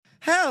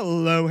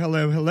Hello,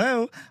 hello,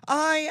 hello.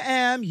 I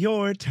am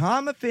your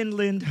Tom of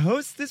Finland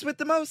hostess with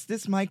the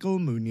mostest, Michael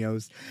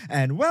Munoz.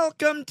 And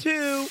welcome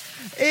to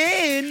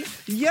In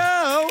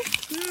Yo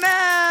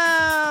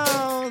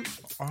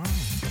Mouth.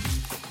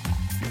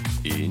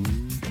 In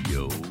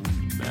Yo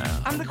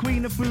Mouth. I'm the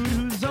queen of food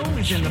who's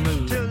always in the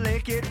mood to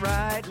lick it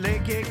right,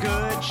 lick it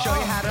good, show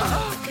you how to.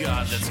 Oh,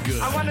 God, that's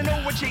good. I want to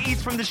know what you eat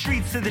from the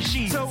streets to the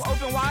sheets. So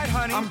open wide,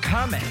 honey. I'm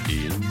coming.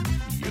 In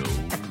Yo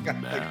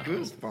Got the Mouth.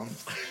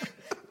 goosebumps.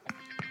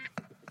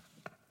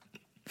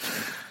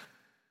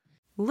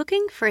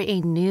 Looking for a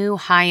new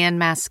high-end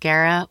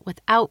mascara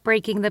without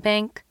breaking the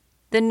bank?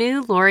 The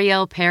new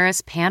L'Oreal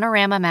Paris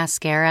Panorama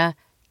Mascara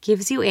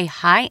gives you a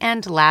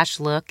high-end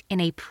lash look in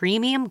a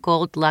premium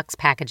gold luxe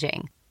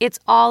packaging. It's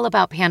all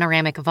about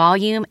panoramic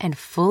volume and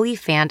fully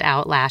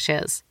fanned-out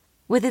lashes.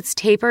 With its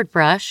tapered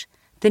brush,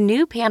 the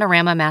new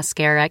Panorama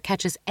Mascara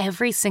catches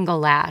every single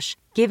lash,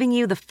 giving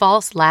you the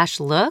false lash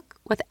look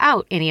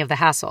without any of the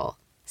hassle.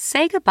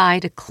 Say goodbye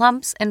to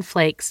clumps and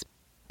flakes,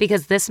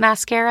 because this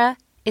mascara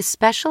is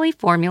specially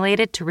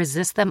formulated to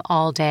resist them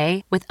all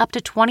day with up to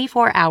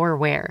 24-hour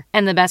wear.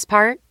 And the best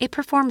part? It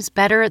performs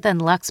better than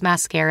Luxe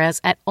mascaras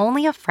at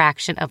only a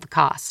fraction of the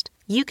cost.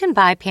 You can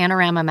buy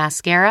Panorama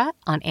Mascara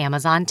on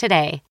Amazon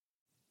today.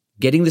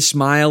 Getting the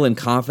smile and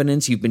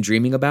confidence you've been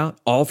dreaming about,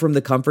 all from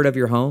the comfort of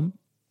your home,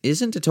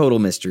 isn't a total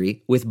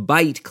mystery with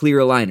Byte clear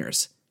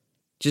aligners.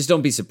 Just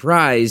don't be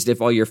surprised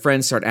if all your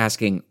friends start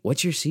asking,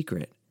 "What's your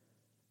secret?"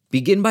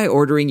 Begin by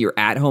ordering your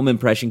at-home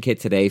impression kit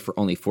today for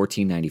only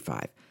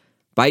 $14.95.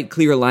 Byte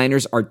clear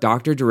aligners are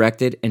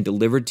doctor-directed and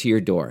delivered to your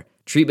door.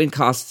 Treatment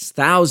costs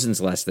thousands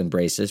less than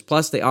braces,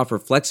 plus they offer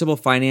flexible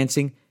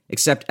financing,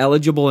 accept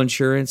eligible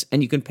insurance,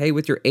 and you can pay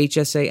with your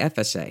HSA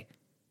FSA.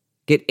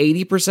 Get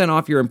 80%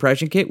 off your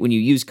impression kit when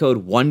you use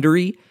code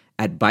WONDERY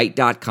at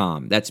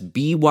Byte.com. That's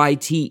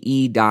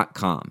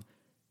BYTE.com.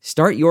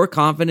 Start your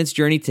confidence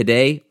journey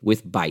today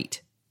with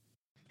Byte.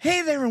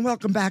 Hey there and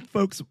welcome back,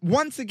 folks.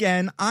 Once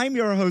again, I'm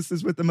your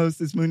hostess with the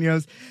mostest,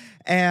 Munoz.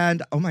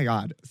 And oh my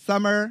God,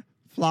 summer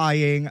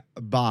flying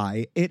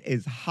by. It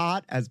is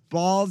hot as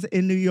balls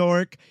in New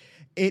York.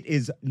 It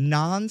is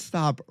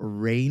nonstop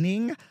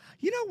raining.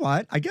 You know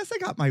what? I guess I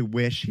got my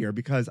wish here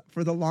because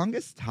for the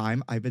longest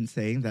time, I've been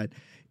saying that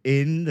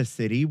in the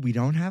city, we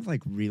don't have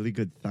like really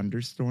good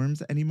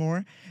thunderstorms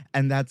anymore.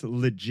 And that's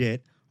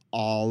legit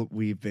all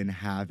we've been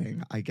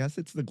having. I guess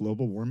it's the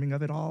global warming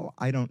of it all.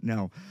 I don't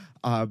know.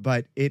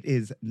 But it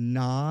is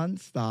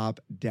nonstop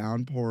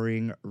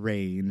downpouring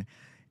rain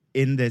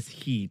in this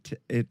heat.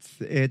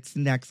 It's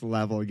next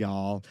level,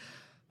 y'all.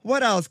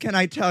 What else can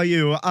I tell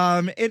you?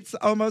 It's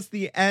almost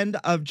the end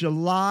of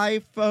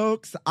July,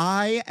 folks.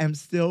 I am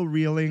still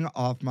reeling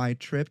off my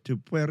trip to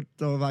Puerto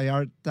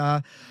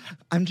Vallarta.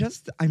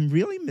 I'm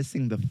really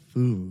missing the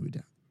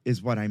food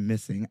is what I'm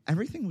missing.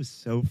 Everything was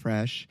so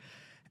fresh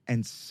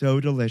and so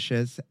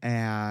delicious,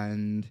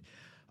 and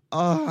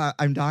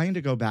I'm dying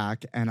to go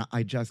back, and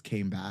I just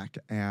came back,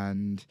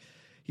 and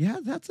yeah,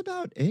 that's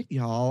about it,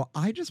 y'all.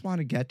 I just want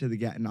to get to the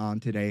getting on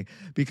today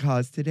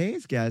because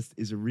today's guest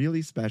is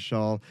really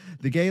special.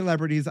 The gay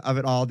celebrities of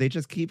it all, they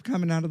just keep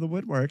coming out of the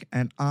woodwork,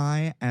 and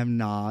I am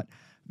not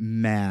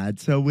mad.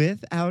 So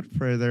without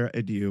further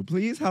ado,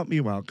 please help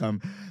me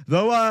welcome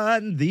the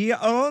one, the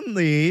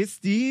only,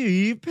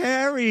 Steve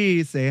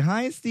Perry. Say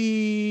hi,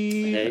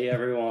 Steve. Hey,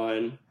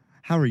 everyone.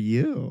 How are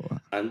you?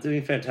 I'm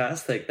doing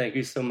fantastic. Thank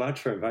you so much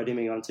for inviting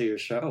me onto your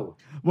show.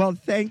 Well,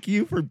 thank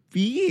you for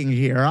being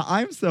here.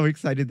 I'm so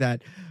excited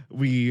that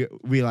we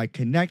like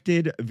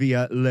connected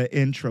via the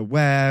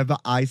intraweb.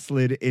 I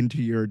slid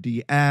into your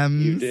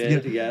DMs. You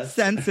did, yes.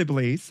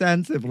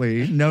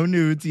 Sensibly. No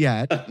nudes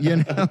yet, you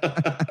know.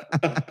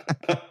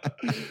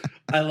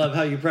 I love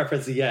how you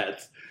preface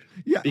yet.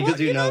 Yeah, because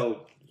well, you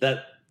know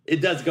that it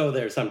does go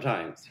there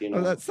sometimes, you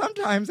know. Well,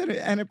 sometimes,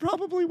 and it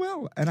probably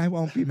will, and I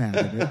won't be mad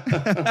at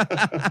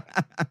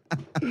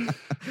it.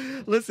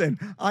 Listen,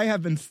 I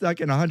have been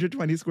stuck in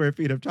 120 square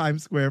feet of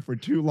Times Square for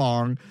too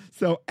long,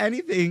 so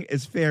anything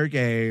is fair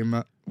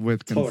game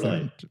with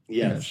consent. Totally.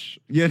 Yes.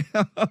 You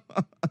know?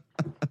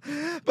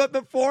 But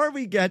before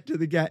we get to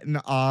the getting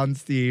on,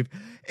 Steve,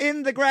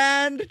 in the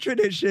grand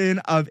tradition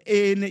of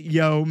In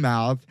Yo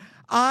Mouth,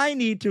 I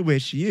need to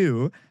wish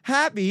you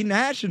happy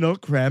National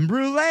Creme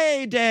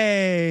Brulee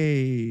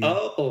Day.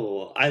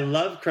 Oh, I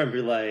love creme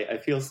brulee. I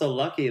feel so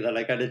lucky that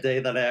I got a day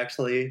that I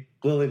actually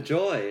will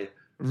enjoy.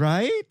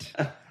 Right?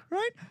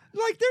 Right?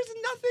 Like, there's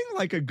nothing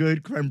like a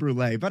good creme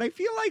brulee, but I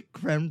feel like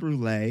creme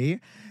brulee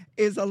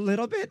is a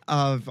little bit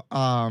of,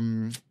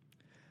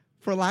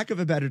 for lack of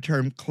a better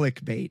term,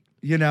 clickbait.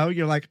 You know,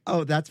 you're like,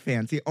 oh, that's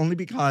fancy, only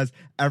because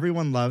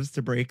everyone loves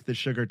to break the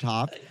sugar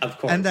top. Of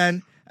course. And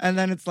then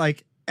it's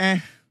like,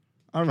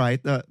 all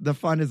right, the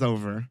fun is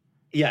over.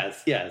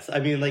 Yes. I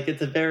mean, like,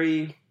 it's a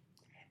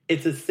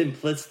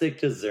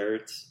simplistic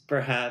dessert,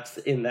 perhaps,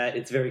 in that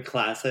it's very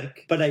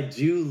classic. But I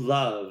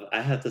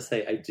have to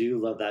say, I do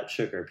love that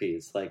sugar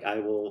piece. Like, I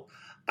will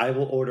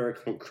order a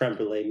creme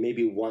brulee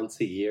maybe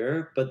once a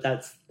year, but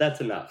that's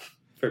enough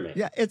for me.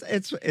 Yeah,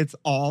 it's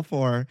all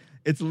for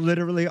it's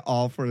literally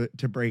all for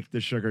to break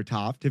the sugar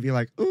top, to be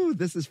like, ooh,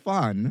 this is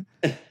fun,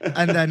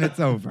 and then it's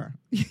over.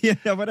 You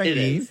know what I It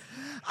mean? is.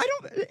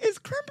 Is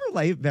creme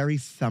brulee very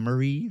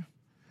summery?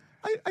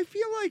 I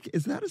feel like,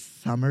 is that a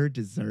summer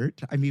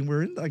dessert? I mean,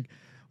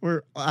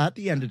 we're at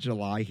the end of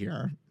July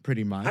here,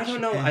 pretty much. I don't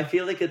know. and- I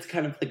feel like it's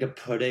kind of like a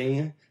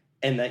pudding,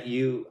 and that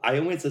I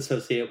always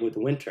associate it with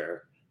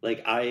winter.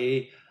 Like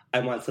I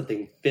want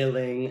something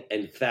filling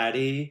and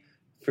fatty.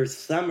 For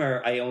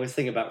summer, I always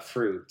think about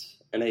fruit,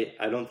 and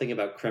I don't think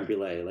about creme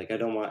brulee. Like I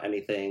don't want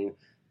anything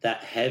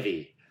that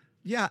heavy.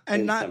 Yeah,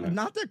 and in not summer.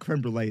 not that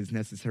creme brulee is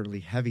necessarily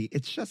heavy.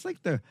 It's just like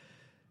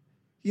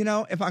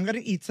if I'm going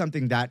to eat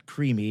something that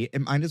creamy,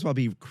 it might as well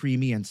be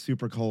creamy and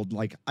super cold,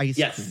 like ice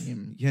Yes.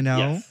 cream,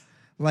 Yes.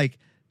 Like,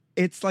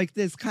 it's like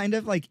this kind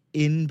of like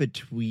in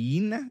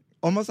between,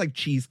 almost like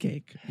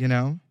cheesecake,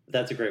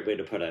 That's a great way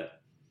to put it.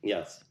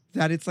 Yes.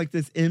 That it's like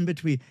this in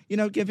between,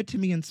 give it to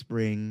me in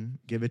spring,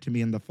 give it to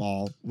me in the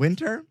fall.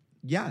 Winter?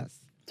 Yes.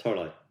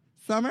 Totally.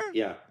 Summer?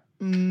 Yeah.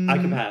 Mm, I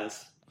can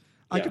pass.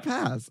 I Yeah.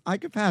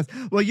 could pass.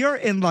 Well, you're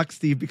in luck,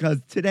 Steve, because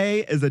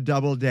today is a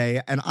double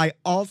day, and I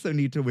also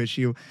need to wish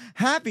you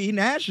happy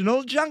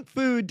National Junk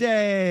Food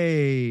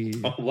Day.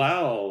 Oh,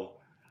 wow.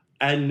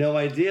 I had no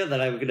idea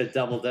that I would get a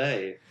double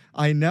day.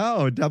 I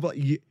know, double.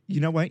 You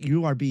know what?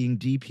 You are being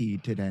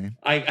DP'd today.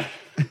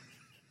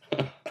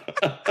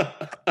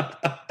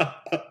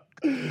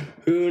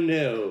 Who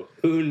knew?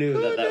 Who knew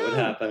Who that would knew?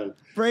 happen?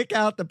 Break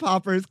out the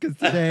poppers, because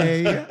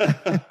today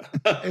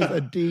is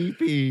a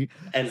DP.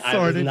 And I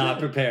sort was of not day.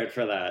 prepared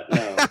for that.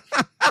 No.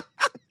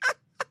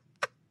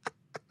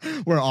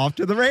 We're off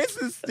to the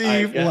races,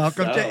 Steve. guess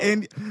Welcome so.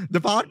 to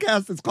the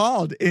podcast is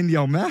called In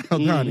Your Mouth,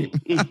 honey.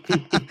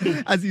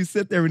 As you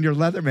sit there in your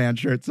Leatherman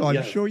shirt, so I'm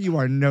Yes. sure you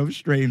are no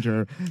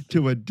stranger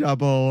to a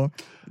double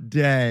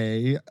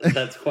day.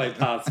 That's quite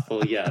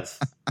possible, yes.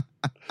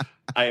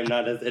 I am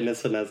not as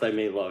innocent as I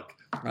may look.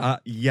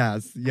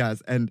 Yes.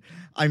 And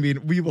I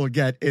mean, we will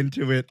get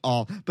into it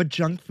all. But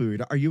junk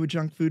food, are you a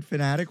junk food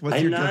fanatic? What's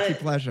I'm your not- guilty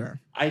pleasure?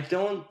 I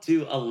don't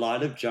do a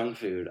lot of junk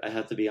food, I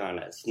have to be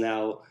honest.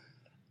 Now,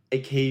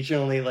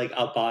 occasionally, like,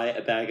 I'll buy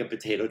a bag of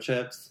potato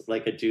chips.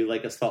 Like, I do,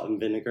 like, a salt and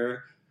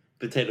vinegar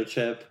potato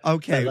chip.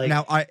 Okay, But, like,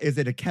 now is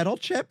it a kettle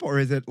chip or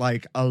is it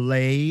like a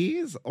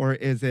Lay's or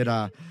is it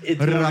a it's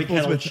more of a Ruffles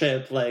kettle with-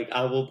 chip. Like,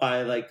 I will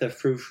buy, like, the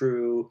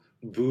frou-frou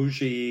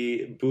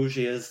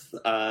bougiest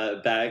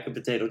bag of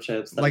potato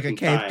chips. that I like a can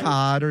Cape find.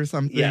 Cod or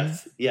something?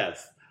 Yes.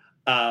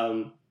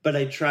 But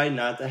I try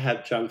not to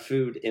have junk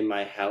food in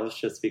my house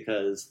just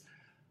because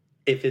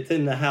if it's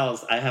in the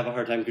house, I have a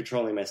hard time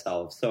controlling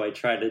myself. So I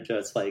try to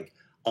just like,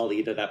 I'll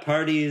eat it at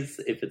parties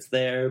if it's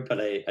there, but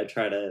I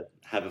try to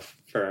have a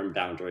firm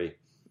boundary.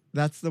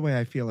 That's the way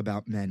I feel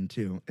about men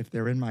too. If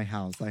they're in my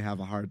house, I have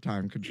a hard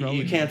time controlling.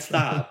 You can't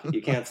myself. stop.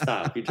 You can't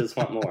stop. You just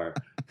want more.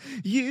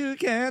 You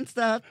can't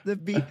stop the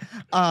beat.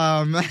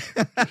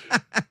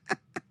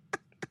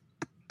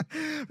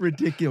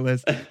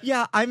 Ridiculous.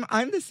 Yeah,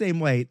 I'm the same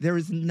way. There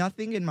is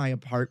nothing in my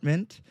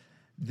apartment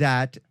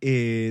that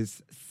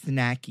is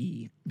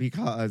snacky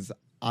because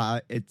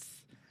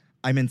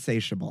I'm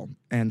insatiable.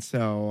 And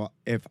so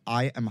if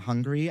I am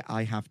hungry,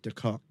 I have to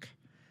cook.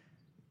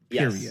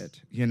 Yes. Period.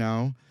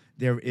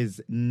 There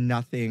is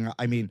nothing,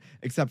 I mean,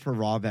 except for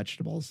raw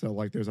vegetables. So,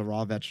 like, there's a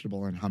raw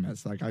vegetable in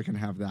hummus. Like, I can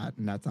have that,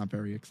 and that's not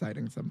very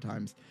exciting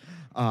sometimes.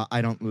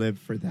 I don't live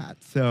for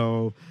that.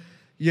 So,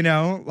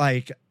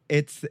 like,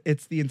 it's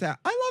the entire...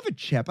 I love a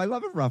chip. I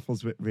love a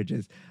Ruffles with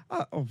Ridges.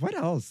 What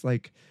else?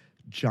 Like,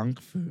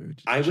 junk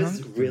food. I was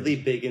Junk food. really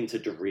big into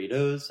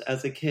Doritos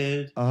as a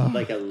kid. Ugh.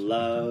 Like I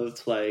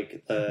loved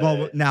like the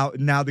Well,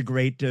 now the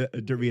great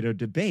Dorito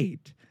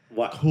debate.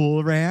 what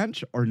Cool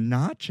Ranch or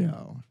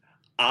Nacho?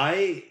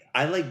 I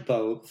like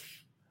both.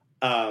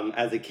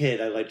 As a kid,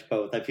 I liked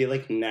both. I feel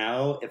like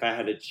now, if I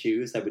had to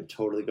choose, I would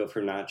totally go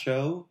for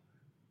nacho.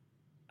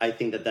 I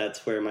think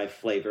that's where my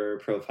flavor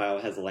profile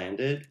has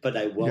landed, but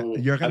I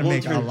won't. You're going I to won't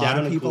make a turn lot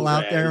down of people Cool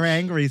out there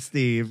Ranch. angry,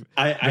 Steve.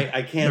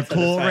 I can't. The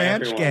Cool satisfy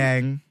Ranch everyone.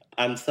 gang.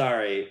 I'm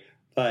sorry,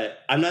 but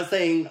I'm not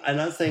saying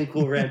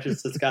Cool Ranch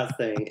is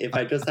disgusting. If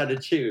I just had to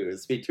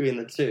choose between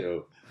the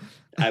two,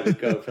 I would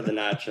go for the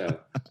nacho.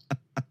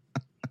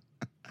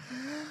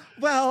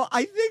 Well,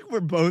 I think we're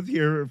both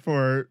here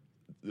for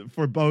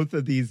both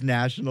of these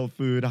national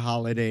food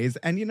holidays.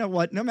 And you know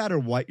what? No matter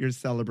what you're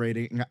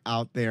celebrating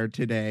out there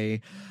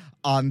today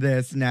on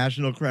this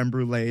National Creme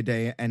Brulee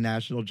Day and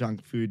National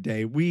Junk Food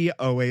Day, we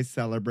always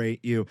celebrate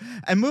you.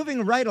 And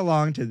moving right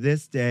along to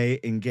this day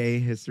in gay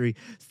history,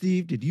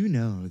 Steve, did you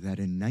know that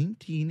in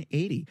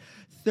 1980,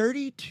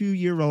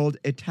 32-year-old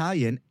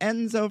Italian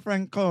Enzo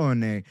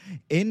Francone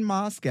in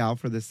Moscow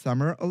for the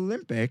Summer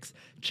Olympics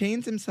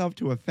chains himself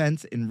to a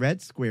fence in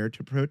Red Square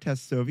to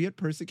protest Soviet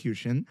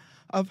persecution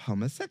of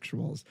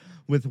homosexuals.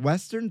 With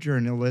Western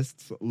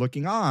journalists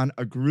looking on,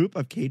 a group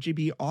of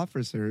KGB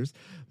officers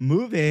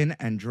move in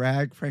and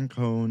drag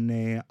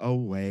Francone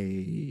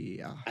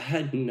away. I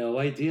had no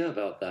idea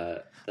about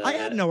that. I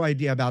had no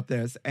idea about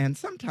this, and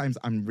sometimes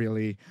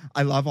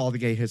I love all the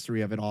gay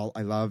history of it all.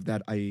 I love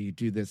that I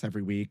do this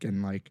every week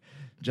and like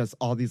just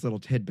all these little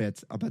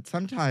tidbits. But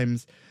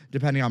sometimes,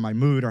 depending on my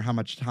mood or how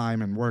much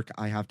time and work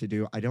I have to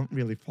do, I don't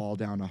really fall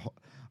down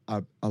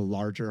a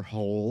larger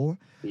hole.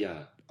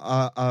 Yeah.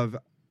 Of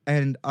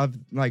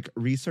like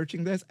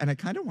researching this, and I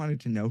kind of wanted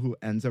to know who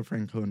Enzo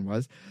Francone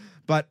was,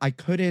 but I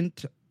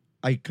couldn't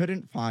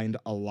find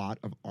a lot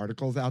of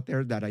articles out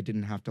there that I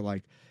didn't have to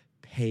like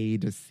pay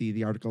to see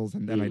the articles,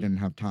 and then I didn't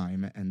have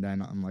time, and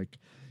then I'm like,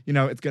 you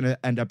know, it's gonna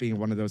end up being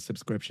one of those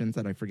subscriptions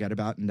that I forget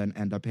about, and then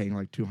end up paying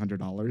like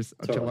 $200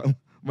 Totally.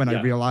 when I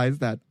Yeah. realize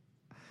that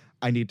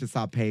I need to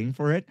stop paying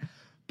for it.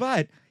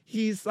 But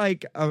he's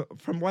like,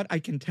 from what I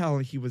can tell,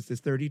 he was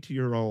this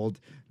 32-year-old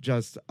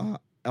just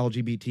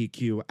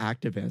LGBTQ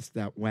activist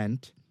that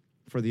went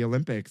for the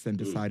Olympics and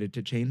decided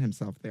to chain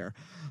himself there.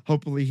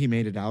 Hopefully he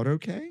made it out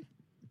okay.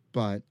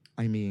 But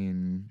I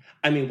mean,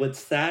 what's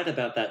sad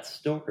about that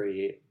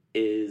story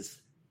is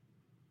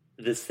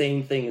the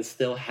same thing is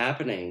still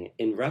happening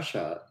in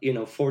Russia.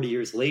 40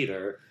 years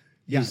later,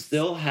 you yes.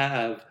 still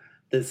have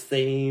the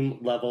same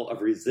level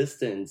of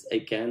resistance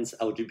against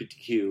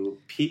LGBTQ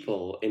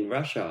people in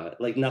Russia.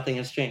 Like nothing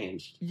has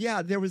changed.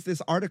 Yeah, there was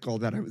this article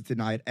that I was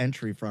denied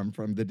entry from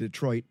the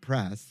Detroit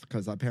Press,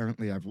 because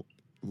apparently I've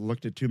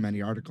looked at too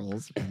many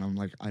articles and I'm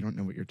like, I don't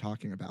know what you're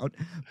talking about.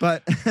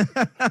 But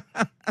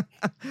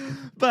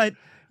but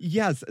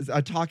yes,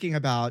 talking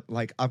about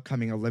like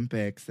upcoming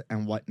Olympics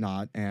and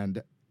whatnot,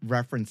 and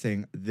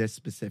referencing this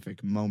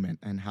specific moment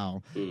and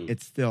how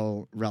it's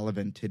still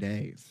relevant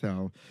today.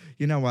 So,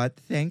 you know what?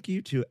 Thank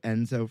you to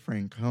Enzo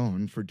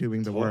Francone for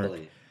doing the work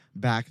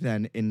back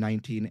then in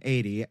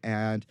 1980.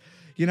 And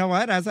you know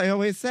what? As I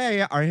always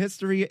say, our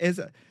history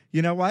is,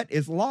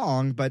 is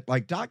long, but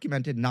like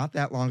documented not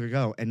that long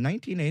ago. And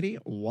 1980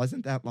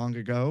 wasn't that long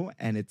ago,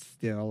 and it's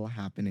still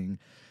happening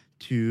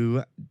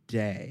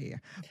today.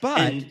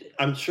 But and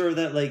I'm sure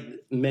that like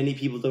many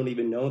people don't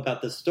even know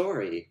about the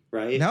story,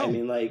 right?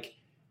 No.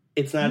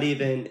 It's not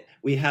even,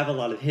 we have a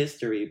lot of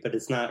history, but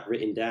it's not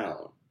written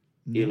down.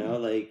 No.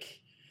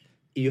 Like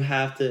you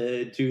have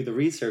to do the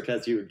research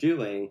as you're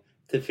doing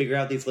to figure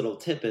out these little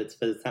tidbits,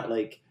 but it's not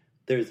like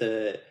there's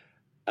a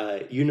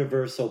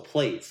universal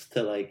place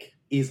to like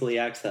easily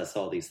access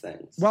all these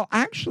things. Well,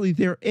 actually,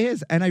 there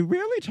is, and I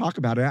rarely talk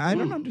about it. I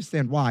don't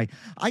understand why.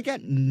 I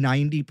get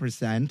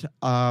 90%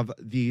 of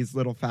these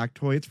little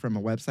factoids from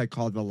a website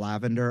called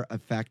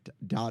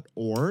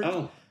thelavendereffect.org.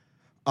 Oh.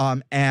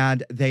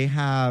 And they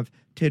have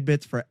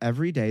tidbits for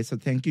every day. So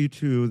thank you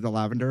to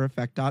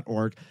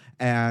thelavendereffect.org.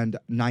 And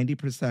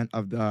 90%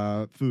 of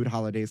the food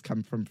holidays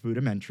come from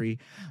Foodimentary.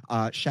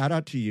 Shout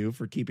out to you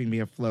for keeping me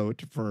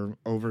afloat for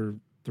over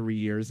 3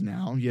 years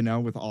now,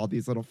 with all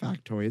these little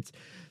factoids.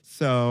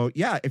 So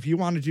yeah, if you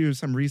want to do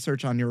some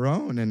research on your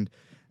own and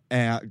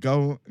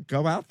go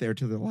out there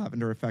to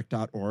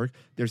thelavendereffect.org.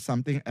 There's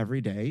something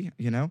every day,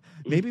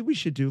 Maybe we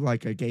should do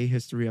like a gay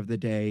history of the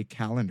day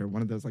calendar,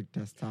 one of those like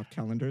desktop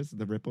calendars,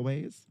 the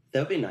Rippleways.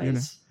 That would be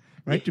nice.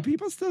 Right? Yeah. Do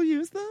people still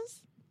use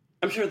those?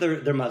 I'm sure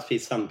there must be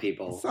some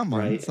people.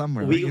 Somewhere. We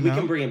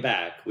can bring it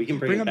back. We can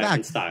bring it back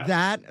in style.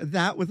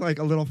 That with like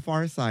a little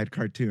Far Side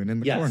cartoon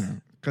in the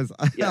corner. Because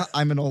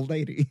I'm an old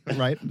lady,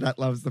 right? That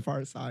loves the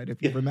Far Side,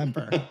 if you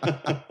remember.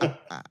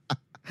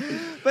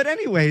 But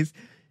anyways,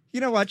 you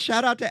know what?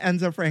 Shout out to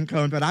Enzo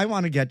Francone, but I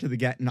want to get to the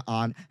getting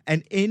on.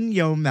 And in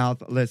your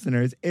mouth,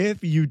 listeners,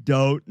 if you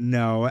don't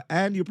know,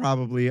 and you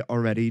probably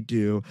already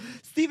do,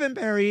 Stephen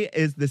Barry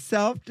is the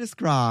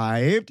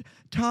self-described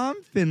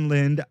Tom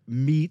Finland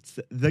meets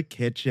the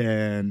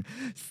kitchen.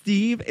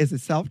 Steve is a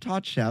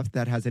self-taught chef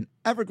that has an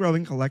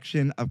ever-growing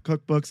collection of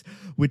cookbooks,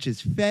 which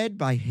is fed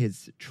by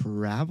his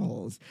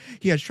travels.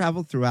 He has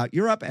traveled throughout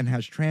Europe and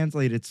has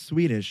translated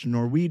Swedish,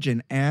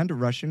 Norwegian, and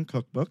Russian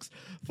cookbooks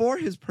for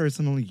his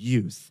personal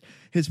use.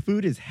 His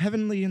food is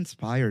heavily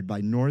inspired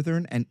by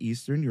Northern and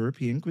Eastern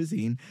European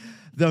cuisine,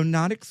 though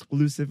not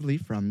exclusively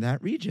from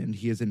that region.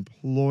 He is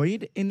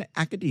employed in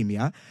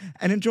academia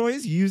and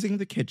enjoys using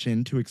the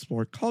kitchen to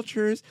explore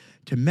cultures,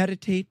 to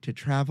meditate, to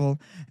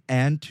travel,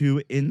 and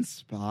to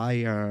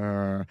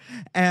inspire.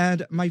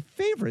 And my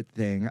favorite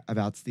thing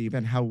about Steve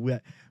and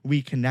how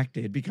we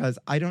connected, because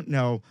I don't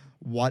know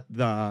what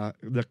the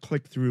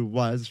click-through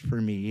was for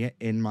me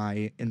in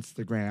my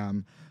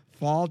Instagram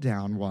fall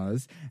down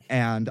was,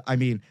 and I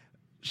mean,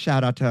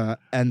 shout out to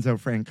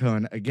Enzo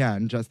Francone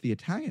again, just the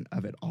Italian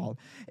of it all,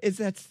 is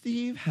that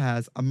Steve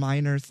has a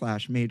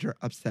minor/major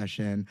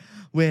obsession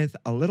with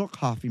a little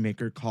coffee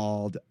maker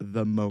called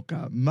the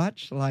Mocha,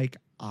 much like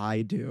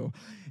I do.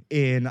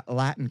 In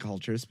Latin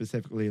culture,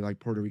 specifically like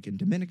Puerto Rican,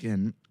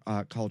 Dominican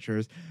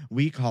cultures,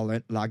 we call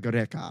it La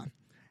Greca.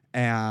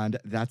 And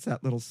that's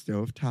that little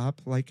stovetop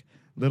like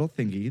little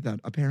thingy that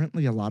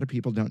apparently a lot of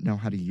people don't know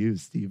how to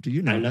use. Steve, do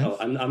you know? I know. this?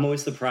 I'm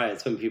always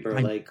surprised when people are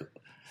I'm like,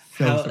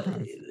 So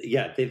surprised.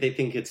 Yeah, they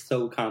think it's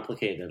so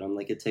complicated. I'm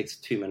like, it takes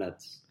 2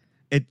 minutes.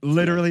 It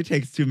literally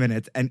takes 2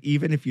 minutes, and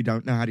even if you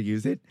don't know how to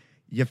use it,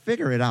 you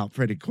figure it out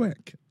pretty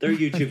quick. They're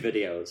YouTube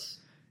videos.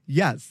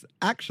 Yes,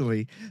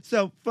 actually.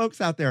 So, folks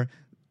out there,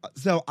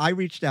 so I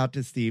reached out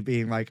to Steve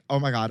being like, oh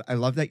my God, I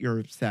love that you're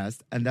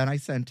obsessed. And then I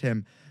sent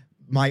him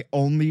my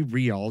only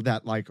reel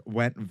that like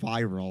went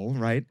viral,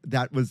 right?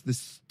 That was the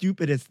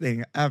stupidest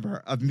thing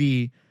ever of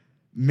me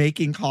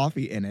making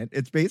coffee in it.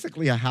 It's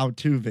basically a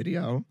how-to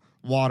video.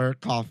 Water,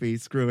 coffee,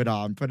 screw it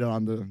on, put it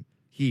on the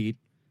heat,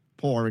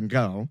 pour and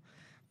go.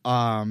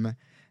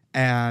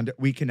 And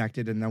we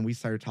connected and then we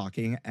started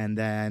talking and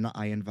then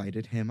I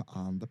invited him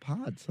on the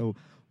pod. So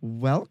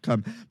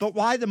welcome. But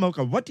why the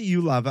mocha? What do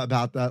you love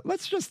about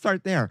let's just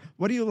start there.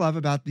 What do you love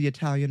about the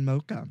Italian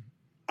mocha?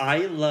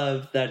 I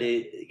love that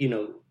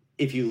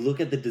if you look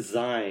at the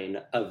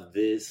design of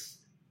this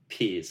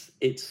piece,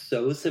 it's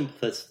so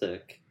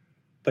simplistic,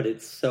 but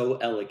it's so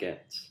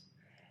elegant.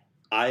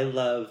 I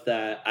love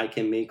that I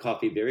can make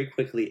coffee very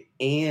quickly,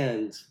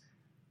 and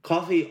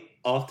coffee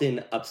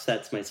often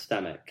upsets my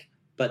stomach.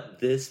 But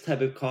this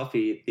type of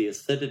coffee, the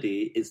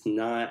acidity is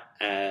not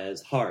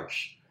as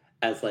harsh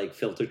as like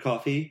filtered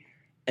coffee.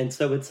 And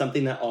so it's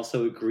something that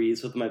also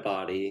agrees with my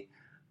body.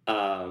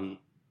 So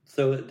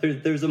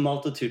there's a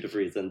multitude of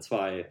reasons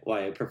why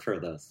I prefer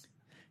this.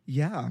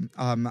 Yeah,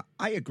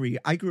 I agree.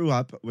 I grew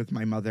up with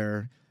my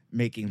mother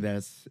making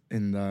this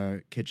in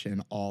the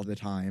kitchen all the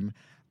time.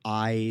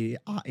 I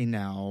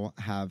now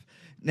have,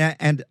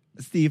 and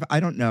Steve, I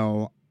don't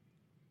know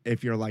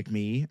if you're like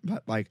me,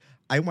 but like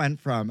I went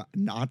from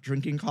not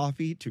drinking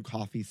coffee to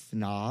coffee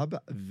snob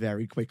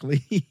very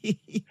quickly.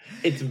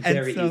 It's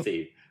very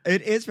easy.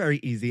 It is very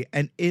easy.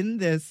 And in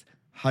this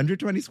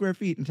 120 square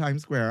feet in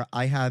Times Square,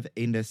 I have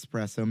a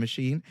Nespresso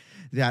machine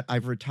that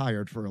I've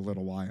retired for a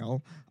little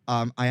while.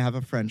 I have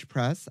a French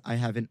press. I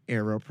have an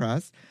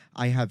AeroPress.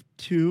 I have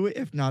 2,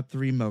 if not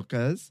 3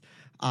 mochas.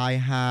 I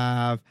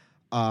have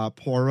a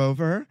pour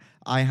over.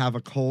 I have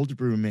a cold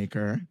brew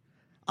maker.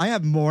 I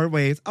have more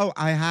ways. Oh,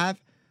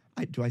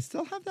 do I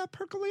still have that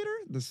percolator?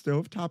 The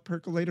stovetop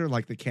percolator,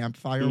 like the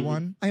campfire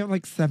one? I have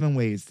like 7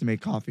 ways to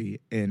make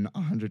coffee in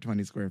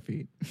 120 square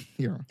feet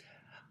here.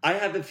 I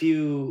have a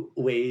few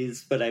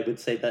ways, but I would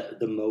say that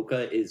the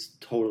mocha is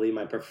totally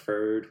my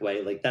preferred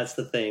way. Like, that's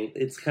the thing.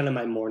 It's kind of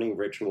my morning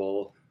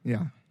ritual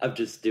of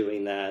just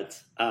doing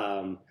that.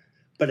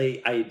 But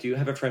I do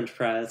have a French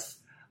press.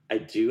 I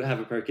do have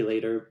a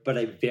percolator, but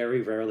I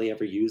very rarely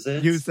ever use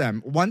it. Use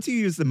them. Once you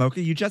use the mocha,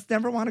 you just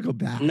never want to go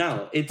back.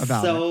 No, it's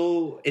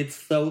so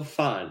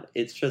fun.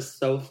 It's just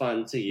so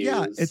fun to use.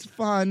 Yeah, it's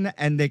fun,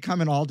 and they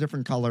come in all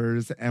different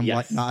colors and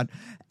whatnot.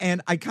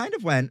 And I kind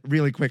of went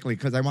really quickly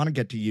because I want to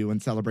get to you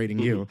and celebrating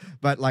you.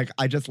 But like,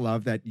 I just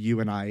love that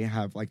you and I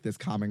have like this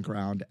common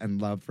ground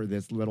and love for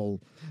this little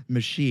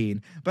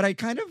machine. But I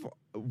kind of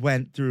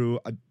went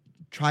through,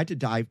 tried to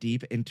dive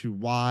deep into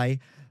why.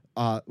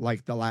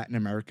 Like the Latin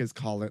Americans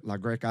call it La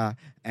Greca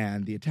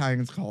and the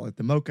Italians call it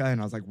the mocha. And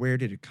I was like, where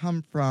did it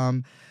come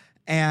from?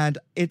 And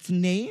it's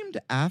named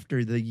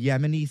after the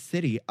Yemeni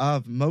city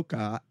of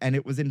Mocha. And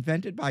it was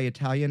invented by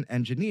Italian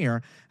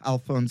engineer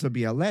Alfonso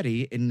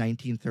Bialetti in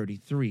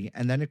 1933.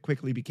 And then it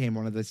quickly became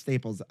one of the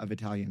staples of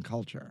Italian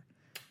culture.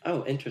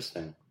 Oh,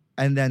 interesting.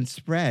 And then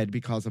spread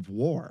because of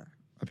war,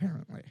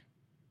 apparently.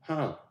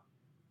 Huh.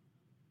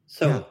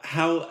 So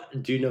how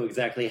do you know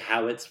exactly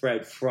how it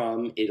spread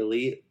from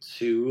Italy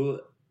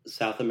to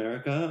South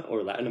America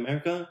or Latin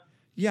America?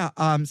 Yeah,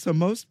 so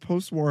most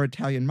post-war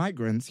Italian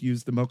migrants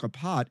used the mocha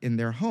pot in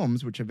their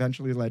homes, which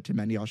eventually led to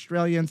many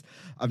Australians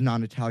of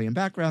non-Italian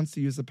backgrounds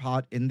to use the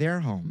pot in their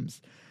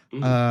homes.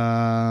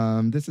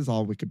 This is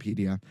all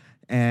Wikipedia.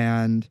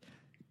 And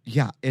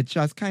yeah, it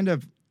just kind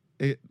of,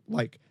 it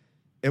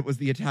was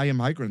the Italian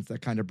migrants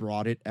that kind of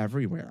brought it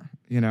everywhere,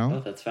 you know?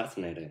 Oh, that's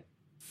fascinating.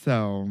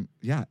 So,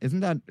 yeah, isn't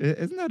that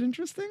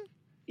interesting?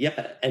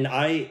 Yeah, and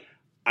I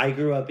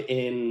grew up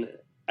in,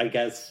 I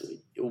guess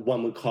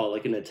one would call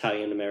like an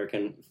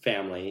Italian-American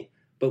family,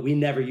 but we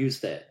never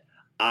used it.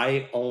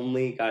 I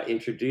only got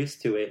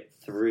introduced to it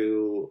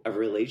through a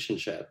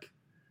relationship.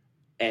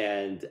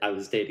 And I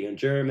was dating a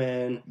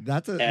German.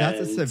 That's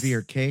a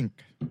severe kink.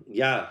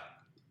 Yeah.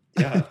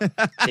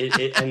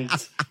 And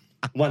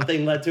one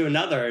thing led to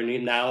another,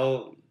 and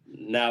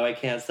now I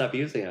can't stop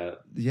using it.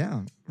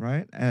 Yeah,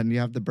 right? And you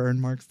have the burn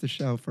marks to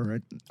show for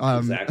it.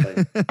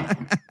 Exactly.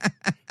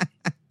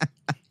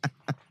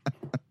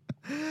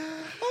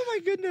 Oh, my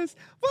goodness.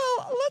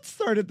 Well, let's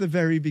start at the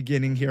very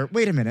beginning here.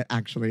 Wait a minute,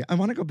 actually. I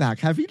want to go back.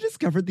 Have you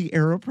discovered the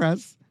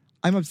AeroPress?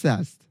 I'm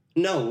obsessed.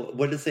 No,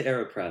 what is the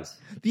AeroPress?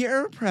 The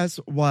AeroPress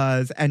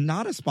was, and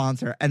not a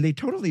sponsor, and they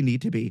totally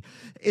need to be,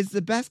 is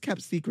the best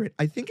kept secret.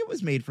 I think it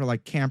was made for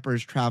like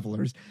campers,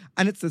 travelers,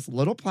 and it's this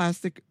little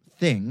plastic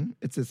thing.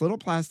 It's this little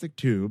plastic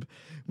tube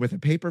with a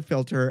paper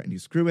filter, and you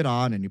screw it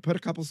on, and you put a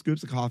couple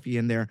scoops of coffee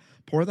in there,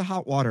 pour the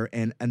hot water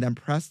in, and then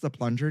press the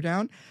plunger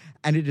down.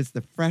 And it is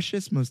the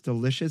freshest, most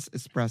delicious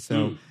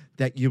espresso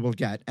that you will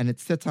get. And it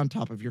sits on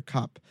top of your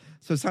cup.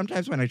 So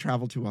sometimes when I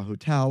travel to a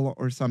hotel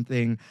or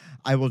something,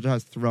 I will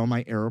just throw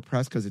my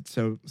AeroPress, because it's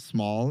so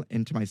small,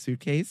 into my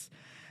suitcase.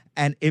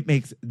 And it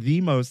makes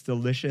the most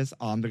delicious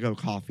on-the-go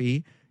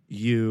coffee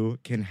you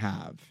can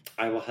have.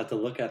 I will have to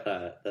look at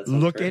that. That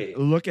sounds great.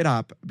 Look it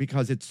up,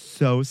 because it's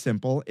so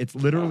simple. It's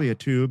literally a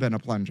tube and a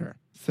plunger.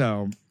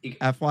 So,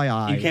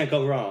 FYI. You can't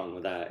go wrong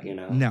with that, you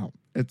know? No,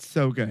 it's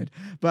so good.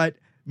 But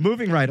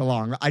moving right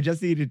along, I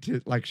just needed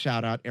to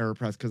shout out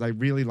AeroPress, because I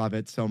really love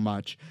it so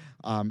much.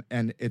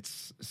 And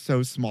it's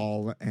so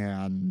small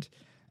and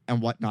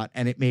whatnot.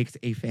 And it makes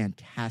a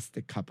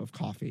fantastic cup of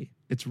coffee.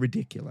 It's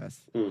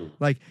ridiculous. It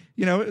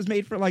was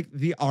made for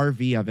the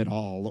RV of it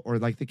all, or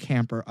the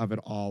camper of it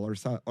all,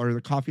 or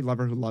the coffee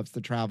lover who loves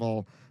to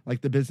travel,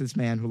 the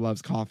businessman who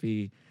loves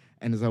coffee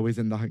and is always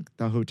in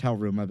the hotel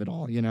room of it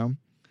all,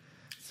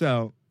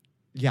 So,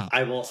 yeah.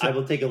 I will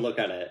take a look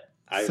at it.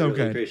 I so really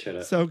good. appreciate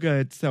it. So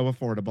good, so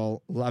affordable.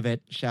 Love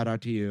it. Shout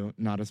out to you,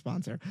 not a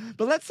sponsor.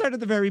 But let's start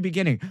at the very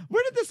beginning.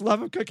 Where did this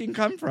love of cooking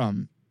come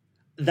from?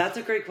 That's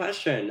a great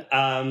question.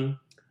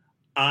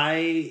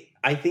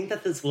 I think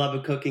that this love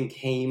of cooking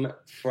came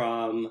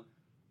from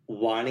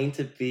wanting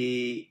to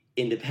be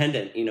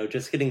independent,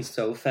 just getting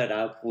so fed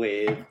up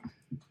with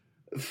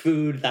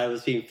food that I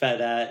was being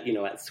fed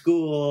at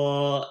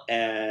school,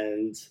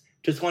 and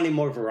just wanting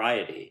more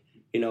variety.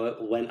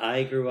 When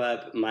I grew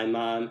up, my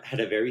mom had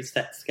a very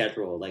set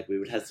schedule. We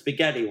would have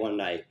spaghetti one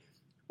night,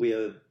 we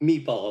have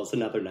meatballs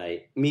another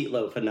night,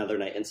 meatloaf another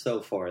night, and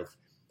so forth.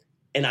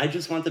 And I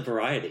just wanted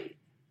variety.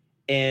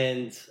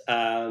 And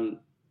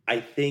I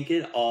think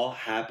it all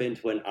happened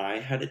when I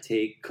had to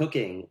take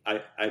cooking.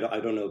 I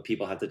don't know if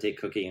people have to take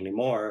cooking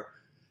anymore,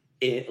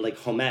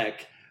 home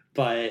ec,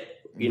 but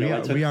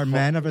we are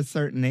men of a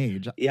certain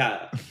age.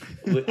 Yeah,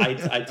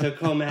 I took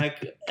home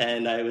ec,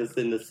 and I was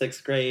in the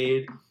 6th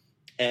grade,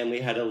 and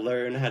we had to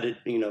learn how to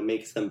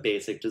make some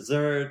basic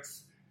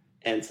desserts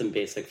and some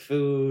basic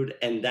food,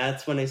 and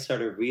that's when I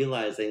started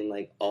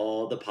realizing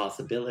all the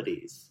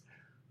possibilities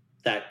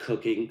that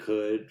cooking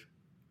could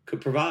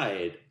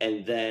provide.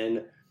 And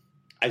then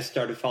I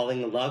started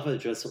falling in love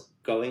with just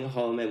going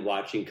home and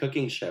watching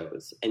cooking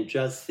shows and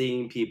just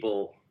seeing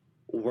people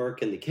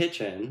work in the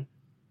kitchen.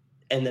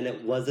 And then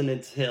it wasn't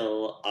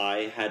until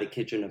I had a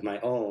kitchen of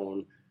my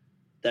own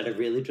that I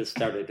really just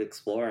started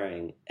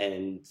exploring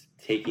and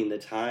taking the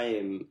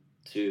time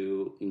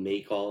to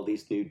make all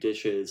these new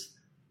dishes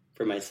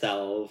for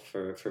myself,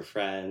 for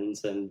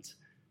friends. And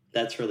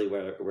that's really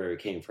where it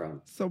came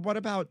from. So what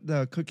about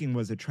the cooking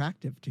was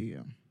attractive to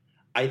you?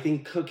 I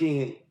think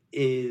cooking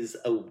is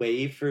a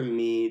way for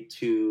me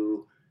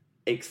to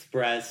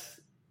express,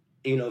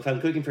 if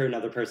I'm cooking for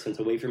another person, it's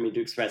a way for me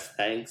to express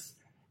thanks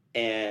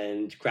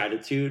and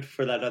gratitude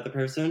for that other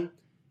person.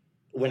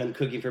 When I'm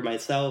cooking for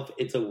myself,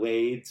 it's a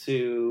way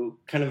to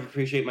kind of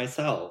appreciate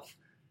myself,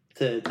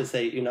 to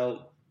say,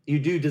 you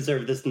do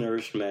deserve this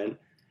nourishment.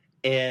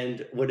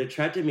 And what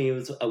attracted me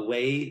was a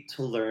way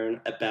to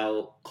learn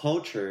about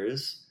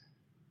cultures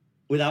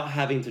without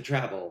having to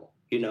travel.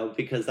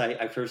 Because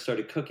I first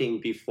started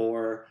cooking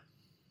before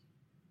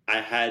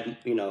I had,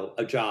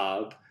 a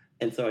job.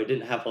 And so I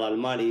didn't have a lot of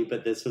money,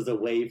 but this was a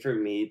way for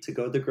me to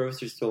go to the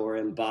grocery store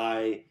and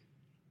buy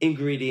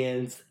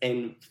ingredients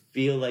and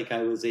feel like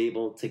I was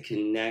able to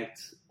connect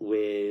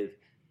with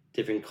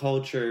different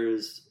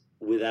cultures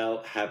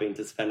without having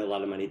to spend a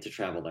lot of money to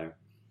travel there.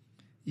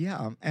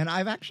 Yeah. And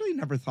I've actually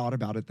never thought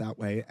about it that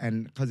way.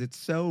 And because it's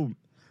so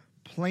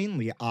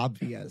plainly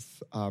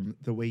obvious,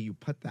 the way you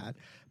put that.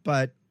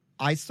 But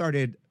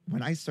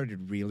when I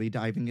started really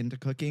diving into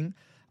cooking,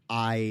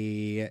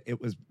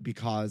 it was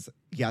because,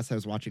 yes, I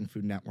was watching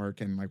Food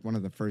Network, and one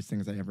of the first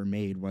things I ever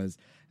made was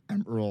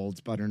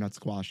Emerald's butternut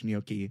squash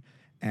gnocchi.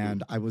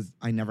 And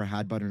I never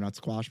had butternut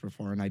squash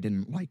before, and I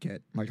didn't like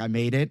it. I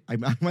made it. I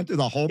went through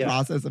the whole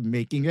process of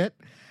making it.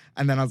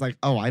 And then I was like,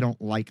 oh, I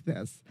don't like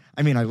this.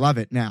 I mean, I love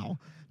it now.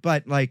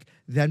 But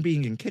then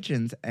being in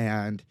kitchens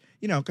and,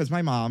 because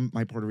my mom,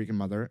 my Puerto Rican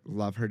mother,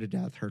 love her to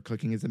death. Her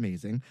cooking is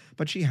amazing,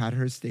 but she had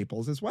her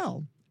staples as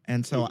well.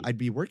 And so I'd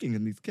be working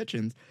in these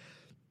kitchens,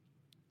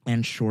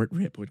 and short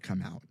rib would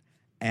come out,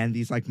 and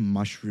these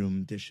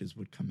mushroom dishes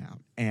would come out,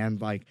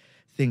 and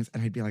things.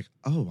 And I'd be like,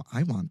 oh,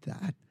 I want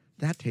that.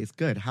 That tastes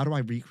good. How do I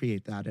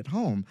recreate that at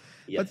home?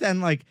 Yes. But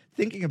then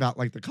thinking about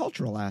the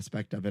cultural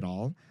aspect of it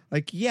all,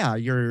 yeah,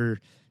 you're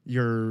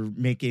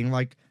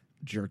making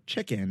jerk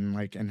chicken,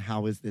 and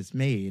how is this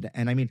made?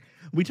 And I mean,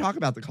 we talk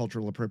about the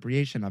cultural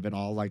appropriation of it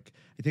all. I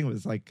think it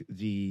was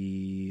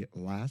the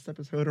last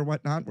episode or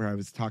whatnot, where I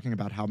was talking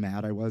about how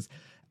mad I was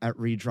at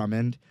Ree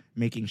Drummond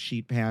making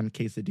sheet pan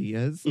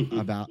quesadillas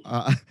about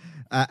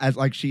as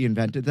she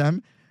invented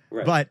them.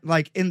 Right.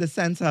 But in the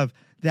sense of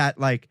that,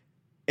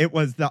 it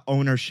was the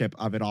ownership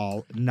of it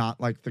all, not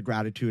the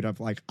gratitude of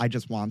I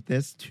just want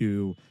this,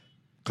 to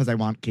because I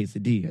want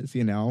quesadillas,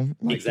 you know?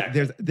 Like,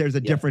 Exactly. There's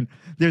a Yeah.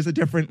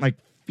 different like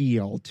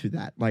feel to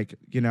that. Like,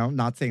 you know,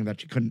 not saying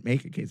that she couldn't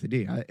make a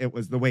quesadilla. It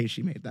was the way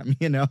she made them,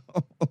 you know?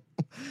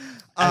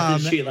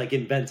 As if she like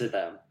invented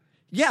them.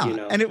 Yeah. You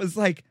know? And it was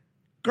like,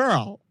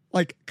 girl,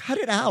 like, cut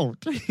it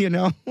out, you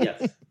know?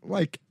 Yes.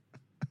 Like,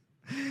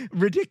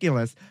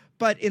 ridiculous.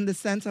 But in the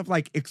sense of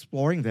like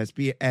exploring this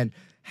and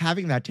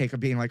having that take of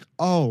being like,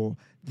 oh,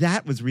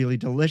 that was really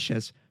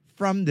delicious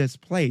from this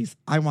place.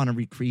 I want to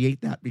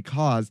recreate that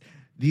because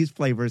these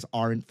flavors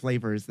aren't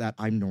flavors that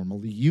I'm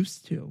normally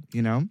used to,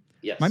 you know?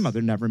 Yes. My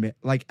mother never made,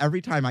 like,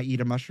 every time I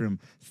eat a mushroom,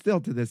 still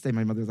to this day,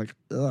 my mother's like,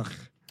 ugh,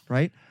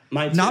 right?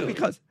 Mine too.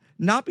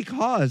 Not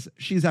because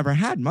she's ever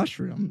had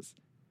mushrooms.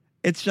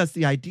 It's just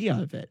the idea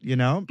of it, you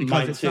know? Because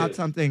Mine it's too. not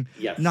something,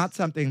 Yes. not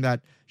something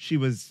that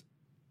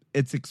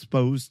it's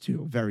exposed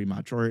to very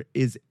much or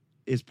is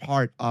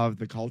part of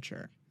the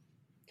culture.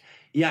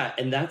 Yeah,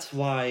 and that's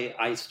why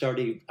I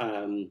started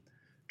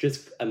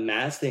just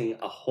amassing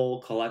a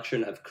whole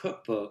collection of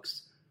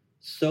cookbooks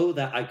so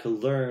that I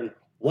could learn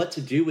what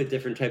to do with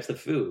different types of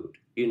food.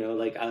 You know,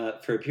 like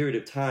for a period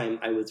of time,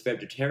 I was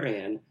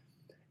vegetarian,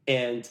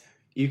 and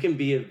you can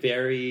be a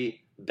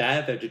very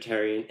bad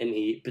vegetarian and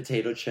eat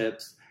potato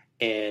chips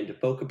and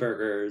Boca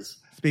burgers.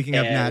 Speaking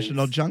of And-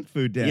 National Junk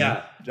Food Day,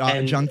 Yeah,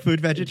 and junk food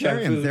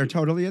vegetarians, junk food- they're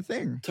totally a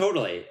thing.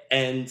 Totally.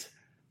 And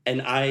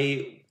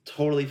I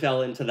totally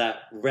fell into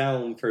that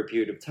realm for a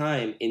period of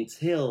time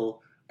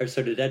until I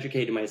started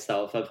educating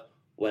myself of,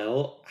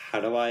 well,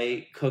 how do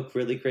I cook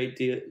really great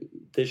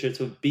dishes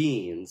with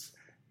beans?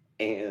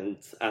 And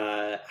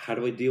how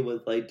do I deal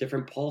with like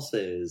different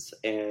pulses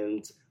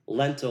and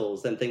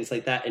lentils and things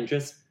like that? And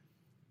just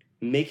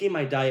making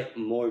my diet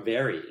more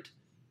varied.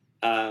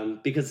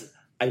 Because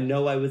I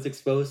know I was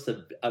exposed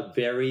to a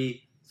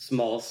very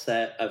small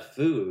set of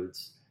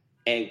foods,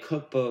 and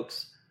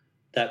cookbooks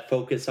that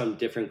focus on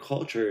different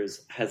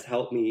cultures has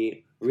helped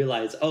me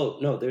realize, oh,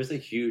 no, there's a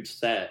huge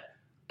set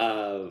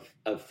of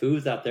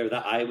foods out there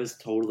that I was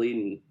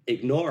totally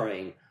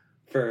ignoring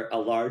for a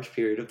large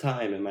period of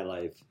time in my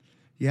life.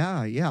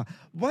 Yeah, yeah.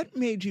 What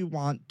made you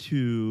want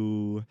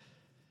to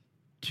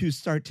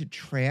start to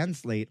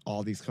translate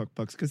all these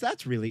cookbooks? Because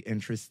that's really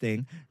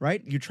interesting,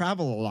 right? You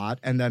travel a lot,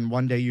 and then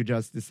one day you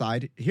just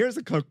decide, here's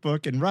a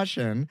cookbook in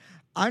Russian.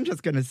 I'm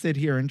just going to sit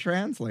here and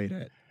translate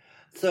it.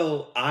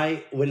 So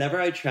whenever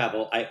I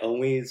travel, I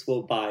always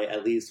will buy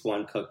at least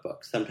one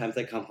cookbook. Sometimes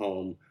I come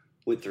home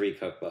with 3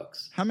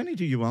 cookbooks. How many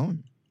do you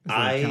own? Is there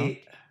a count?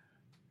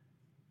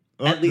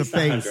 Oh, At least the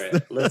face.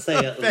 100. Let's say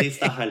at The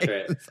least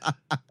 100. face.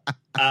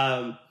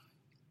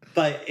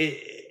 But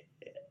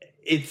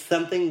it's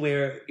something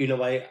where, you know,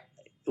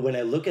 when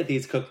I look at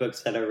these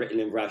cookbooks that are written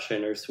in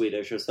Russian or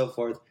Swedish or so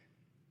forth,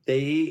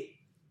 they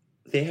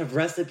have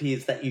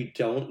recipes that you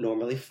don't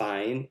normally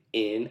find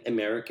in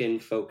American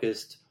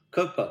focused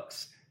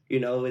cookbooks. You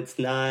know, it's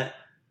not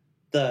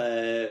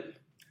the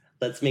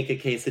let's make a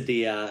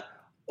quesadilla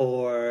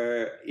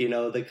or, you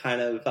know, the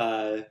kind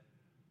of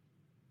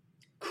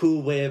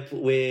Cool Whip